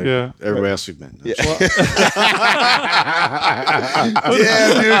 Like everybody else we've been. Yeah, dude.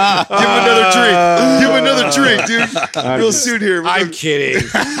 Give him another drink. Give him another drink, dude. Real soon here. I'm kidding.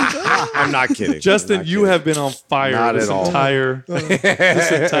 I'm not kidding. Justin, you have been on fire Not this at all. entire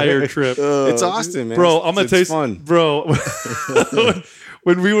trip, It's Austin, man. bro. I'm gonna tell you, fun. bro.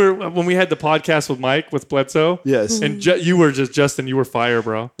 when we had the podcast with Mike with Bledsoe, Yes. and you were just Justin, you were fire,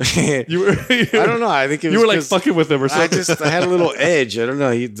 bro. You were. I don't know. I think it was You were like 'cause fucking with him or something. I had a little edge. I don't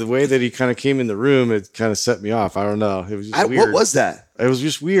know. The way that he kind of came in the room, it kind of set me off. I don't know. It was just weird. What was that? It was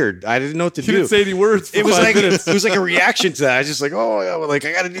just weird. I didn't know what to He do. didn't say any words. For It was 5 like minutes. it was like a reaction to that. I was just like, oh, yeah, like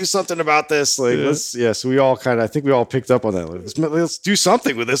I got to do something about this. Like, So we all I think we all picked up on that. Like, let's do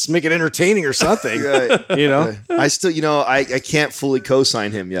something with this. Make it entertaining or something. Right. You know. I still, I can't fully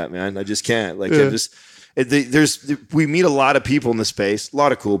co-sign him yet, man. I just can't. Like, I just, we meet a lot of people in the space, a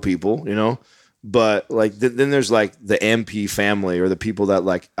lot of cool people, but like, then there's like the MP family or the people that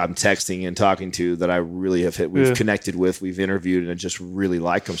like I'm texting and talking to that I really we've connected with, we've interviewed, and I just really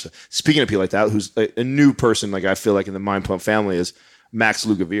like them. So speaking of people like that, who's a new person, like I feel like in the Mind Pump family is Max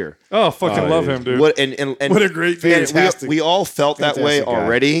Lugavere. Oh, fucking love him, dude. What and what a great Fantastic. we all felt that way Fantastic guy.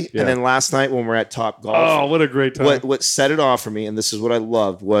 already. Yeah. And then last night when we're at Top Golf, Oh, what a great time. what set it off for me, and this is what I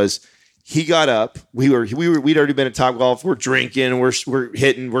loved, was he got up. We'd already been at Top Golf. We're drinking. We're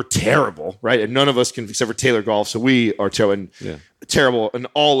hitting. We're terrible, right? And none of us can, except for Taylor Golf. So we are terrible in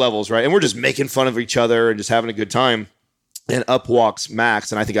all levels, right? And we're just making fun of each other and just having a good time. And up walks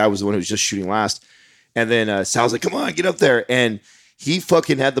Max, and I think I was the one who was just shooting last. And then Sal's like, "Come on, get up there!" And he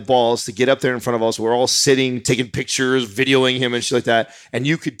fucking had the balls to get up there in front of us. We're all sitting, taking pictures, videoing him and shit like that. And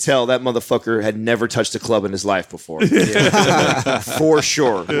you could tell that motherfucker had never touched a club in his life before. For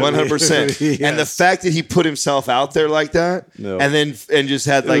sure. 100%. Yes. And the fact that he put himself out there like that and just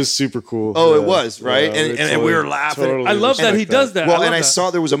had It like, was super cool. oh, Yeah. it was, right? Yeah, and we were laughing. I love that he does that. Well, I and love I that.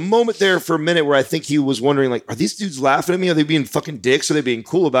 saw there was a moment there for a minute where I think he was wondering, like, are these dudes laughing at me? Are they being fucking dicks? Are they being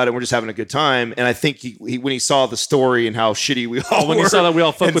cool about it? We're just having a good time. And I think he when he saw the story and how shitty we all when were, he saw that we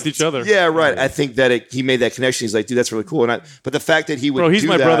all fuck and- with each other. Yeah, right. I think that he made that connection. He's like, dude, that's really cool. But the fact that he would, Bro, he's do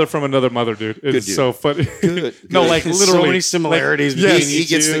my that, brother from another mother, dude. It's dude. so funny. Good. No, Good. like There's literally so many similarities Like, between he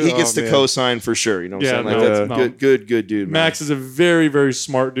gets you the, two. Man. cosign for sure. You know what Yeah, I'm saying? no, Like, that's no. good dude. Man. Max is a very, very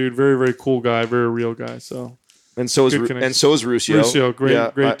smart dude. Very, very cool guy. Very real guy. So And so is Good connection. Ruscio. Ruscio,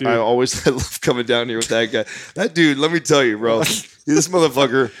 great dude. I always love coming down here with that guy. That dude, let me tell you, bro. This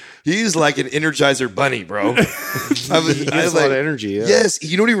motherfucker, he's like an Energizer bunny, bro. He has a lot of energy. Yeah. Yes,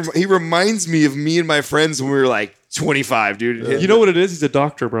 you know what he reminds me of me and my friends when we were like 25, dude. you know what it is? He's a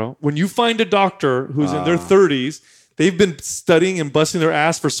doctor, bro. When you find a doctor who's in their 30s, they've been studying and busting their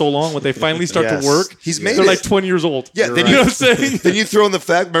ass for so long. When they finally start Yes. to work, He's made they're it. like 20 years old. Yeah, then you know what I'm saying? Then you throw in the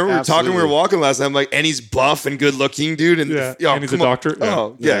fact. Remember we were talking, we were Absolutely. walking last time. Like, and he's buff and good looking, dude. And Yeah, yo, and he's a come on. doctor. Yeah.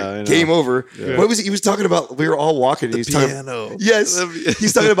 Oh Yeah, yeah, I know. game over. What was he was talking about? We were all walking. And he's piano. talking. Yes,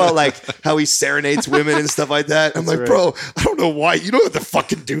 he's talking about like how he serenades women and stuff like that. I'm like, right. bro, I don't know why you don't have to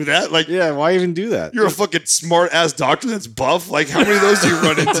fucking do that. Like, Yeah. Why even do that? you're a fucking smart ass doctor that's buff. Like, how many of those do you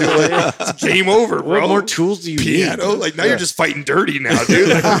run into? Like, it's game over, bro. What more tools do you Piano. need? Like now you're just fighting dirty now, dude.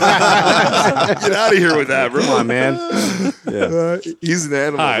 Like, get out of here with that, bro. Come on, man. He's an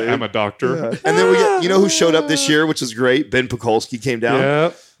animal. Hi, dude. I'm a doctor. And then we get, you know who showed up this year, which is great? Ben Pekulski came down.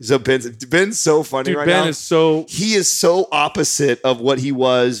 Yeah. So Ben's so funny Dude, right Ben now. is so. He is so opposite of what he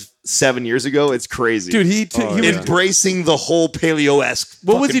was 7 years ago. It's crazy. Dude, he was. embracing the whole paleo-esque.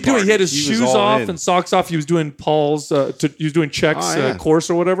 What was he fucking doing? He had party. his He was shoes all off in. and socks off. He was doing Paul's. He was doing Czech's Oh, yeah. course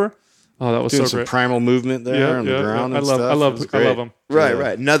or whatever. Oh, that was Doing so some great. primal movement there on the ground. I and love, stuff. I It love, was I love great. him.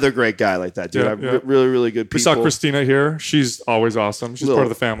 Right. Another great guy like that, dude. Yeah, yeah. Really, really good people. We saw Christina here. She's always awesome. She's part of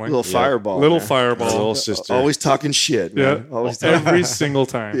the family. Little fireball. Little man. fireball. Little sister. Always talking shit, Yeah, man. Always talking. every single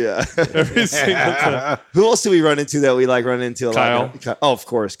time. Yeah. Every single time. Who else do we run into that we like run into a Kyle. lot? Oh, of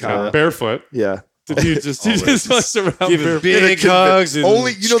course, Kyle. Barefoot. Yeah. The dude just walks around Giving barefoot. big hugs and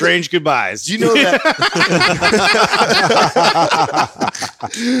Only- you know strange goodbyes. Do you know that?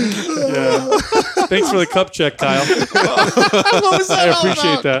 Thanks for the cup check, Kyle. I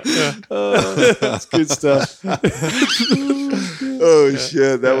appreciate that. Yeah. That's good stuff. Oh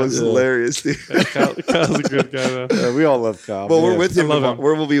shit, that was hilarious, dude. Kyle's a good guy, though. We all love Kyle. Well, we're man. with him. love him.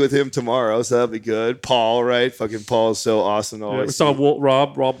 We'll be with him tomorrow, so that'll be good. Paul, right? Fucking Paul is so awesome. Yeah, Always. we saw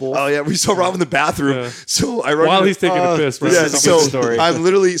Rob Wolf. Oh yeah, we saw Rob in the bathroom. Yeah. So I run While into- he's taking a piss. Right? Yeah, That's a so good story. I'm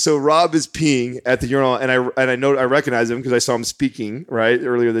literally Rob is peeing at the urinal, and I know I recognize him because I saw him speaking right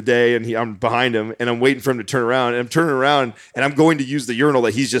earlier the day, and I'm behind him, and I'm waiting for him to turn around, and I'm turning around, and I'm going to use the urinal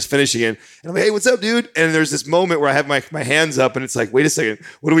that he's just finishing in, and I'm like, hey, what's up, dude? And there's this moment where I have my hands up, and it's like, wait a second,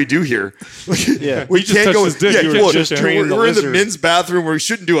 what do we do here? Yeah. we He just can't touched go. his dick. Yeah, You were well, just we're training the we're in the lizard. men's bathroom where we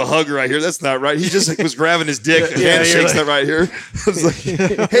shouldn't do a hug right here. That's not right. He just was grabbing his dick, and handshakes not right here. I was like,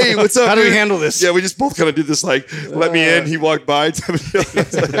 hey, what's up? How do we dude? handle this? Yeah, we just both kind of did this like, let me in. He walked by.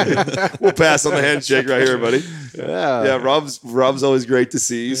 We'll pass on the handshake right here, buddy. Yeah, Rob's always great to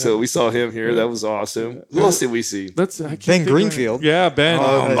see. So we saw him here. That was awesome. Who else did we see? I can't Ben think Greenfield. Yeah, Ben.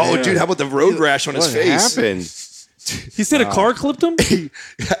 Oh, dude, how about the road rash on his What face? happened? He said a car clipped him.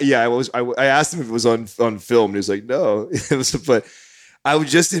 Yeah, I asked him if it was on film, and he was like, no. It was, but I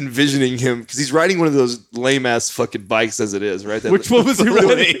was just envisioning him because he's riding one of those lame ass fucking bikes as it is, right? Which one was he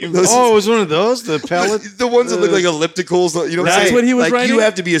riding? Those- Oh, it was one of those? The pellet? the ones that look like ellipticals, you know, what I'm That's saying? what he was like, riding? You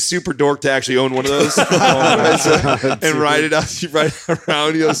have to be a super dork to actually own one of those and ride it out, you ride it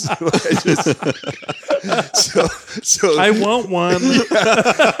around. You know, so I want one.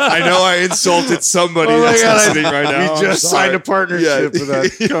 I know I insulted somebody Oh my that's God, listening right now. We just I'm sorry. signed a partnership with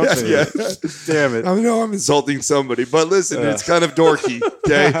that company. Yeah. Damn it. I know I'm insulting somebody, but listen, it's kind of dorky.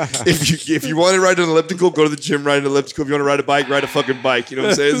 Okay, if you want to ride an elliptical, go to the gym, ride an elliptical. If you want to ride a bike, ride a fucking bike. You know what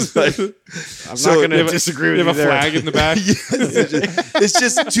I'm saying? It's like, I'm so- not going You to have disagree with You you have a there. flag in the back. it's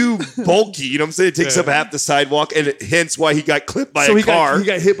just too bulky. You know what I'm saying? It takes up half the sidewalk, and hence why he got clipped by So a he car.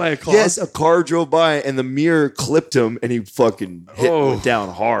 got hit by a car. Yes, a car drove by, and the mirror clipped him, and he fucking went down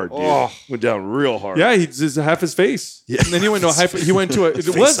hard, dude. Went down real hard. Yeah, he just half his face. Yeah. And then he went to and then he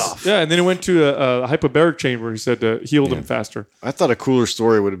went to a hyperbaric chamber. He said healed him faster. I thought a cooler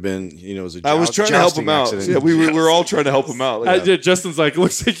story would have been, it was a I was trying to help him out. accident. Yeah, we were all trying to help him out. Like, Justin's like,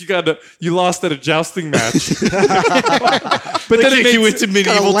 looks like you lost at a jousting match. But then Like it he made went to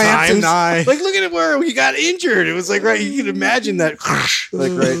medieval lance times. and eye. Like, look at it where he got injured. It was like, right, you can imagine that.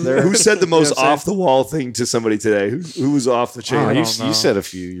 Like right there. who said the most You know what I'm off the wall thing to somebody today? Who was off the chain? saying? I You, don't know. you said a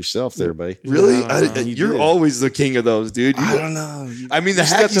few yourself there, buddy. Really? you You're did. always the king of those, dude. I don't know. I mean, the You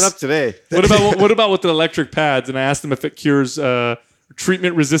stepped it hackies- up today. what about with the electric pads? And I asked him if it cures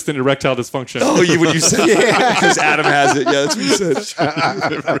treatment resistant erectile dysfunction. Oh, when you said because Adam has it. Yeah, that's what you said.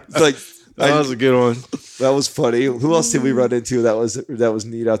 It's like That was a good one. that was funny. Who else did we run into that was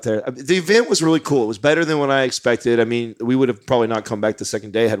neat out there? I mean, the event was really cool. It was better than what I expected. I mean, we would have probably not come back the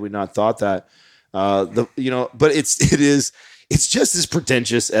second day had we not thought that. But it's just as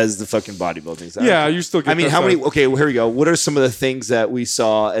pretentious as the fucking bodybuilding. Yeah, you still get I mean, that how many? side. Okay, well, here we go. What are some of the things that we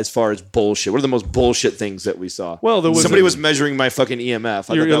saw as far as bullshit? What are the most bullshit things that we saw? Well, there was somebody a- was measuring my fucking EMF.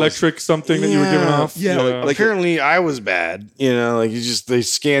 I Your thought that was- electric something that you were giving off. Yeah, like- Apparently, I was bad. Like they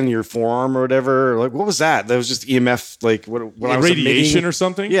scan your forearm or whatever. Like, what was that? That was just EMF. Like what I was radiation emitting? or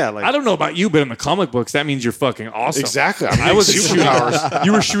something. Yeah, like- I don't know about you, but in the comic books, that means you're fucking awesome. Exactly. I was shooting hours.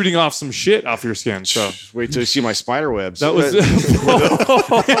 You were shooting off some shit off your skin. So Wait till you see my spider webs. that was. that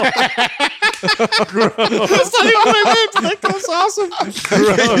was awesome.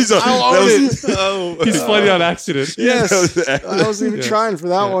 He's funny on accident. Yes, I wasn't even trying for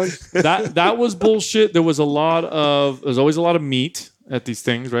that one. That was bullshit. There's always a lot of meat at these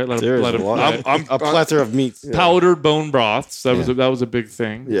things, right? There's a lot. A plethora of meat. powdered bone broths. That was a big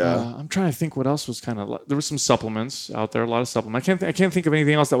thing. Yeah. I'm trying to think what else was kind of. There were some supplements out there. A lot of supplements. I can't think of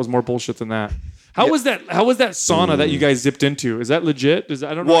anything else that was more bullshit than that. How was that sauna that you guys zipped into? Is that legit?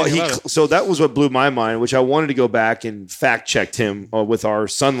 I don't know. Well, anything about it. so that was what blew my mind, which I wanted to go back and fact checked him with our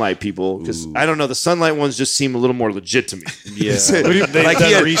Sunlight people because I don't know, the Sunlight ones just seem a little more legit to me. Yeah, Like he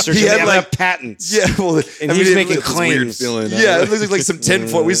he had- research. he He had had like- patents. Yeah, well, and he's making It's a weird claims. feeling. Yeah, it looks like some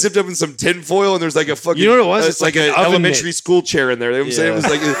tinfoil. We zipped up in some tinfoil, and there's like a fucking. You know what it was? It's like an an oven elementary mitt. school chair in there. You know what I'm saying? It was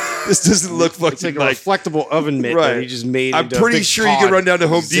like this doesn't look fucking It's like a like. reflectable oven mitt that he just made. I'm into a pretty big sure you pod, could run down to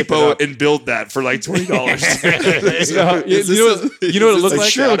Home zip it Depot up. and build that for like $20. You know what it looked Like,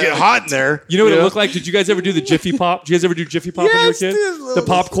 like? sure, it'll get hot in there. You know what it looked like? Did you guys ever do the Jiffy Pop? Did you guys ever do Jiffy Pop when you were a Yes, kid? dude. The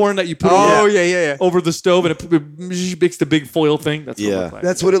popcorn that you put Oh, over, yeah. over the stove and it makes the big foil thing. That's what it Yeah. looked like.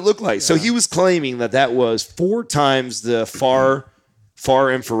 That's what it looked like. So he was claiming that was 4 times the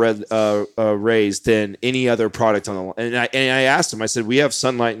far infrared rays than any other product on the. And I asked him. I said, "We have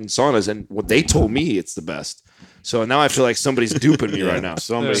Sunlight and saunas," and they told me it's the best. So now I feel like somebody's duping me right now.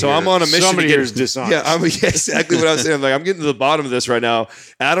 Somebody So here- I'm on a mission somebody to get. here is dishonest. Yeah, exactly what I was saying. I'm like, I'm getting to the bottom of this right now.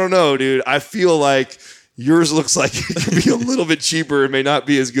 I don't know, dude. I feel like yours looks like it could be a little bit cheaper and may not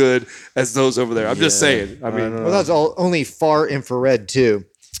be as good as those over there. I'm just saying. I mean, Well, that's only far infrared too.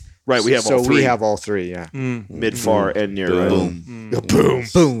 right? We have so all 3. we have all 3. Yeah. mid, far, and near. Right? Boom. Boom.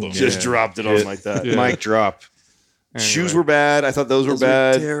 Boom. Just dropped it on like that. Yeah. Mic drop. Shoes were bad. I thought those were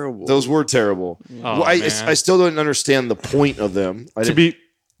bad. terrible. Those were terrible. Oh, Well, I man. still don't understand the point of them.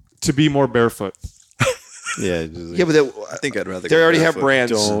 to be more barefoot. Yeah, just yeah, but I think I'd rather. they go already have barefoot.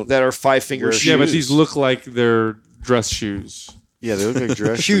 brands Don't that are 5-finger shoes. Yeah, but these look like they're dress shoes. yeah, they look like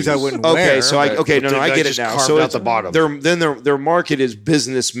dress Shoes I wouldn't Okay, wear. so I but- no, I they get it just now. carved So out it's the bottom. Their market is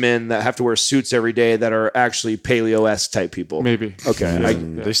businessmen that have to wear suits every day that are actually paleo-esque type people. Maybe. Okay,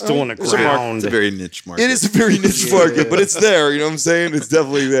 They still want to There's a mark- ground. It's a very niche market. it is a very niche market, but it's there. You know what I'm saying? It's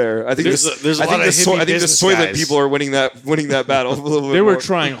definitely there. I think There's a I think lot of hippie I think the business Soylent guys. people are winning that battle. A little bit They were more.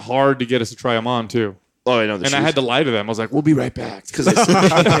 trying hard to get us to try them on too. Oh, I know. And I had to lie to them. I was like, "We'll be right back." because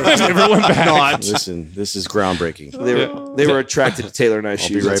Never went back. Listen, this is groundbreaking. they were attracted to Taylor and I I'll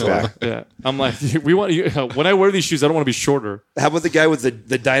shoes. be right that's all. back. Yeah, I'm like, we want you. When I wear these shoes, I don't want to be shorter. How about the guy with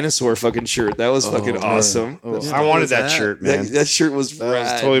the dinosaur fucking shirt? That was fucking awesome. I wanted that shirt, man. That shirt was That was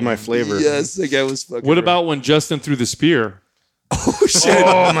rad. totally my flavor. Yes, that guy was fucking. What rad. about when Justin threw the spear? Oh shit!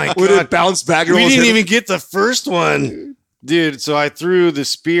 Oh my Would it god! bounce back? And We almost didn't hit him? even get the first one, dude. So I threw the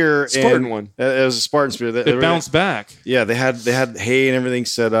spear. Spartan and, one. It was a Spartan spear. It bounced back. Yeah, they had hay and everything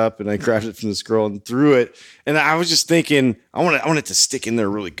set up, and I grabbed it from this girl and threw it. And I was just thinking, I want it to stick in there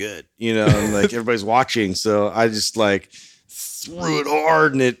really good, and like everybody's watching. So I just like threw it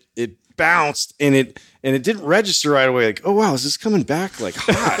hard, and it bounced, and it didn't register right away. Like, oh wow, is this coming back like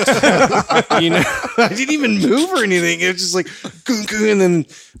hot? I didn't even move or anything. It was just like, goon, goon, and then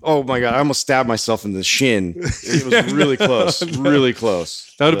oh my god, I almost stabbed myself in the shin. It was really close, really close.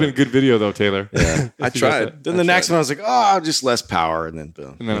 That would have been a good video though, Taylor. Yeah. I tried. Then the next one, I was like, oh, just less power, and then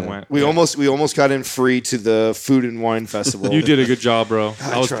boom. And then it went. We almost got in free to the Food and Wine Festival. You did a good job, bro.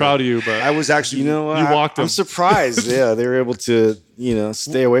 I was tried. proud of you, but I was actually. You know what? You walked I'm them. surprised. Yeah, they were able to,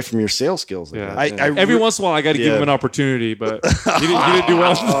 stay away from your sales skills. Like yeah. that. Every once in a while, I got to give Yeah. him an opportunity, but he didn't do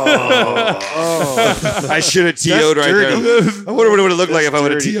well. I should have TO'd right dirty. there. I wonder what it would have looked like if I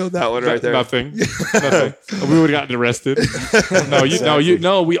would have dirty. TO'd that one right there. Nothing. We would have gotten arrested.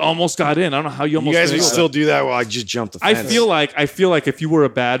 No, we almost got in. I don't know how you You almost. guys would failed. still do that while I just jumped the I fence. feel like if you were a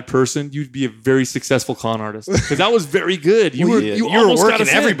bad person, you'd be a very successful con artist because that was very good. You you were almost got working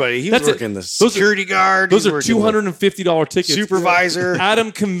us in. everybody. He was That's it. working the Those are- security guard. Those he are was working the $250 tickets. supervisor.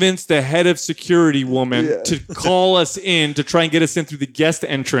 Adam convinced the head of security woman to call us in to try and get us in through the guest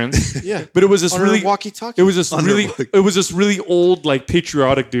entrance. Yeah. but it was this On her really walkie-talkie. It was this really old like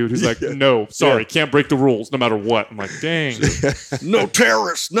patriotic dude who's like, no, sorry, can't break the rules no matter what. I'm like, dang. No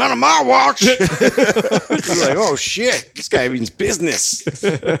terrorists, none of my watch. You're like, oh shit, this guy means business.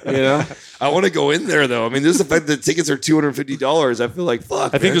 I want to go in there though. I mean, this is the fact that the tickets are $250. I feel like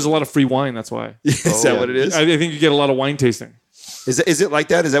fuck. I think there's a lot of free wine. That's why. Is that what it is? I think you get a lot of wine tasting. Is it like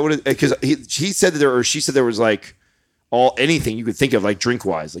that? Is that what it? Because he said that she said there was like anything you could think of, like drink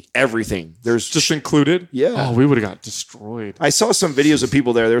wise, like everything. There's Just included. Yeah. Oh, we would have got destroyed. I saw some videos of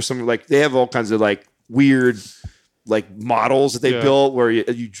people there. There's some like they have all kinds of like weird like models that they Yeah. built where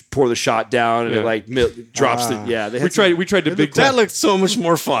you pour the shot down and Yeah. it like drops the They had We tried to big That time. looked so much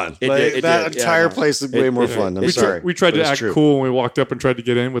more fun. It Like, did, it that did. Yeah, entire no. place looked way more did. fun. I'm We sorry. We tried but to it's act true. cool when we walked up and tried to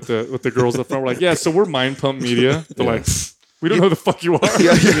get in with the girls up front. We're like, yeah, so we're Mind Pump Media. They're like, We don't know who the fuck you are.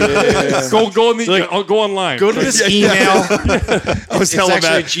 Yeah. Go online. Go to this email. I was hella actually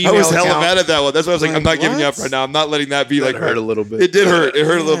mad. a Gmail I was hella account. mad at that one. That's why I was like, I'm not giving you up What? right now. I'm not letting that be like hurt a little bit. It did hurt. It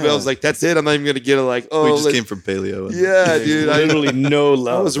hurt a little bit. I was like, that's it. I'm not even gonna get it. Like, oh, We just like- came from paleo. And yeah, dude. Literally no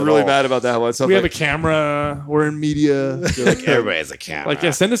love. I was at really all. mad about that one. So we have like, a camera. We're in media. Like everybody has a camera. Like,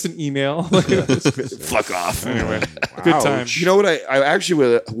 yeah, send us an email. fuck off. Anyway, good time. You know what I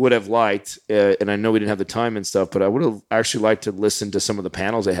actually would have liked, and I know we didn't have the time and stuff, but I would have actually liked to listen to some of the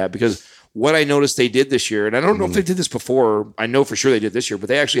panels they had, because what I noticed they did this year, and I don't know if they did this before, I know for sure they did this year, but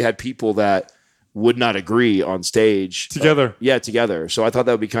they actually had people that would not agree on stage. Together. Together. So I thought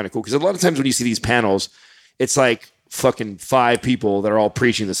that would be kind of cool, because a lot of times when you see these panels, it's like fucking 5 people that are all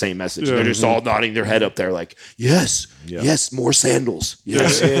preaching the same message. Yeah. They're just all nodding their head up there like, yes, yes, more sandals.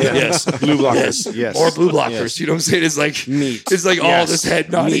 Yes, yes. Blue blockers. Yes. More blue blockers. Yes. You know what I'm saying? It's like Meat. It's like all Yes. this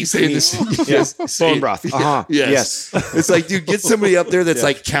head nodding Meat, saying meat. this. Yes. Bone broth. Uh-huh. Yes. It's like, dude, get somebody up there that's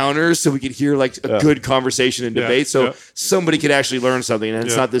like counters so we could hear like a good conversation and Yeah. debate, so Yeah. somebody could actually learn something, and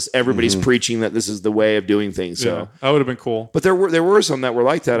it's Yeah. not this everybody's preaching that this is the way of doing things. So, Yeah, that would have been cool. but there were some that were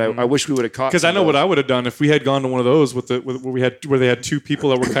like that. I wish we would have caught, Because I know what I would have done if we had gone to one of those where they had 2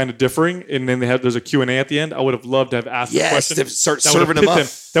 people that were kind of differing, and then there's a Q&A at the end. I would have loved to have asked Yes, a question. to start that would have serving them pit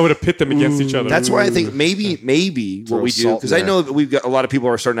up. That would have pit them against each other. That's why I think maybe what we do, salt because in I there. know that we've got a lot of people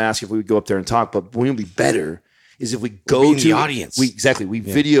are starting to ask if we would go up there and talk, but what would be better is if we go being to the audience. We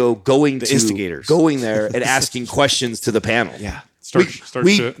video going The to instigators. going there and asking questions to the panel. Yeah. Start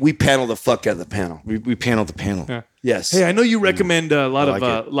shit. we panel the fuck out of the panel. We paneled the panel. Yeah. Yes. Hey, I know you recommend a lot like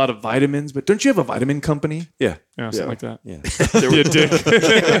of lot of vitamins, but don't you have a vitamin company? Yeah. Yeah, something like that. Yeah. Be a dick.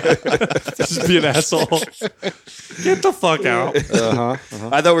 Just be an asshole. Get the fuck out. I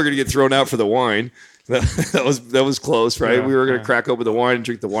thought we were gonna get thrown out for the wine. That was close, right? Yeah, we were gonna yeah. crack open the wine and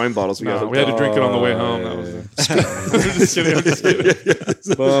drink the wine bottles. No, we had to drink it on the way home. That was I'm just kidding. I'm just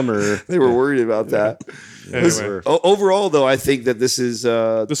kidding. Bummer. They were worried about that. Anyway, Overall, though, I think that this is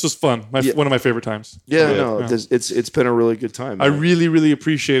this was fun. One of my favorite times. no, it's been a really good time. I man. really, really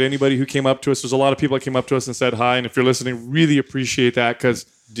appreciate anybody who came up to us. There's a lot of people that came up to us and said hi. And if you're listening, really appreciate that, because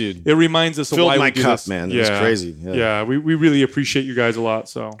Dude. it reminds us of Filled why my we do cup, this. man. It was crazy. Yeah. we really appreciate you guys a lot.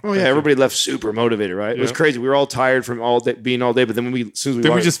 So Oh yeah, everybody left super motivated, right? It was Yeah. crazy. We were all tired from being all day, but then as soon as we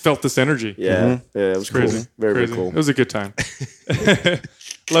then we walked- just felt this energy. yeah, it was Crazy. cool, very Crazy. very It cool. was a good time.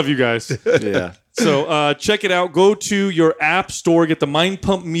 Love you guys. Yeah. So check it out. Go to your app store. Get the Mind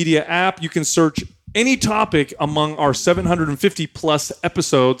Pump Media app. You can search any topic among our 750 plus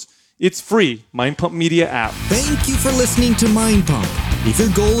episodes. It's free. Mind Pump Media app. Thank you for listening to Mind Pump. If your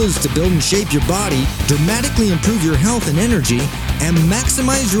goal is to build and shape your body, dramatically improve your health and energy, and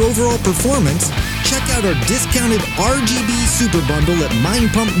maximize your overall performance, check out our discounted RGB Super Bundle at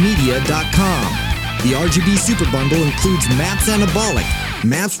mindpumpmedia.com. The RGB Super Bundle includes MAPS Anabolic,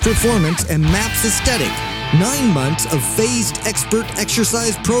 MAPS Performance, and MAPS Aesthetic. 9 months of phased expert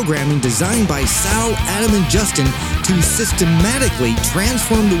exercise programming designed by Sal, Adam, and Justin to systematically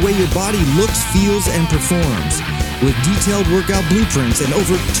transform the way your body looks, feels, and performs. With detailed workout blueprints and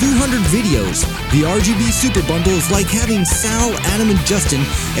over 200 videos, the RGB Super Bundle is like having Sal, Adam, and Justin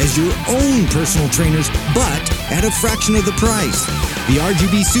as your own personal trainers, but at a fraction of the price. The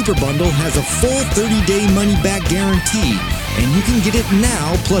RGB Super Bundle has a full 30-day money-back guarantee, and you can get it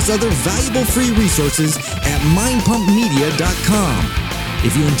now plus other valuable free resources at mindpumpmedia.com.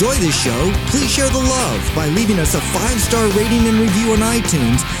 If you enjoy this show, please share the love by leaving us a 5-star rating and review on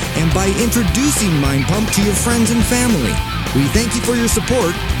iTunes and by introducing Mind Pump to your friends and family. We thank you for your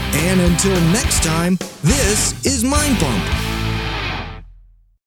support, and until next time, this is Mind Pump.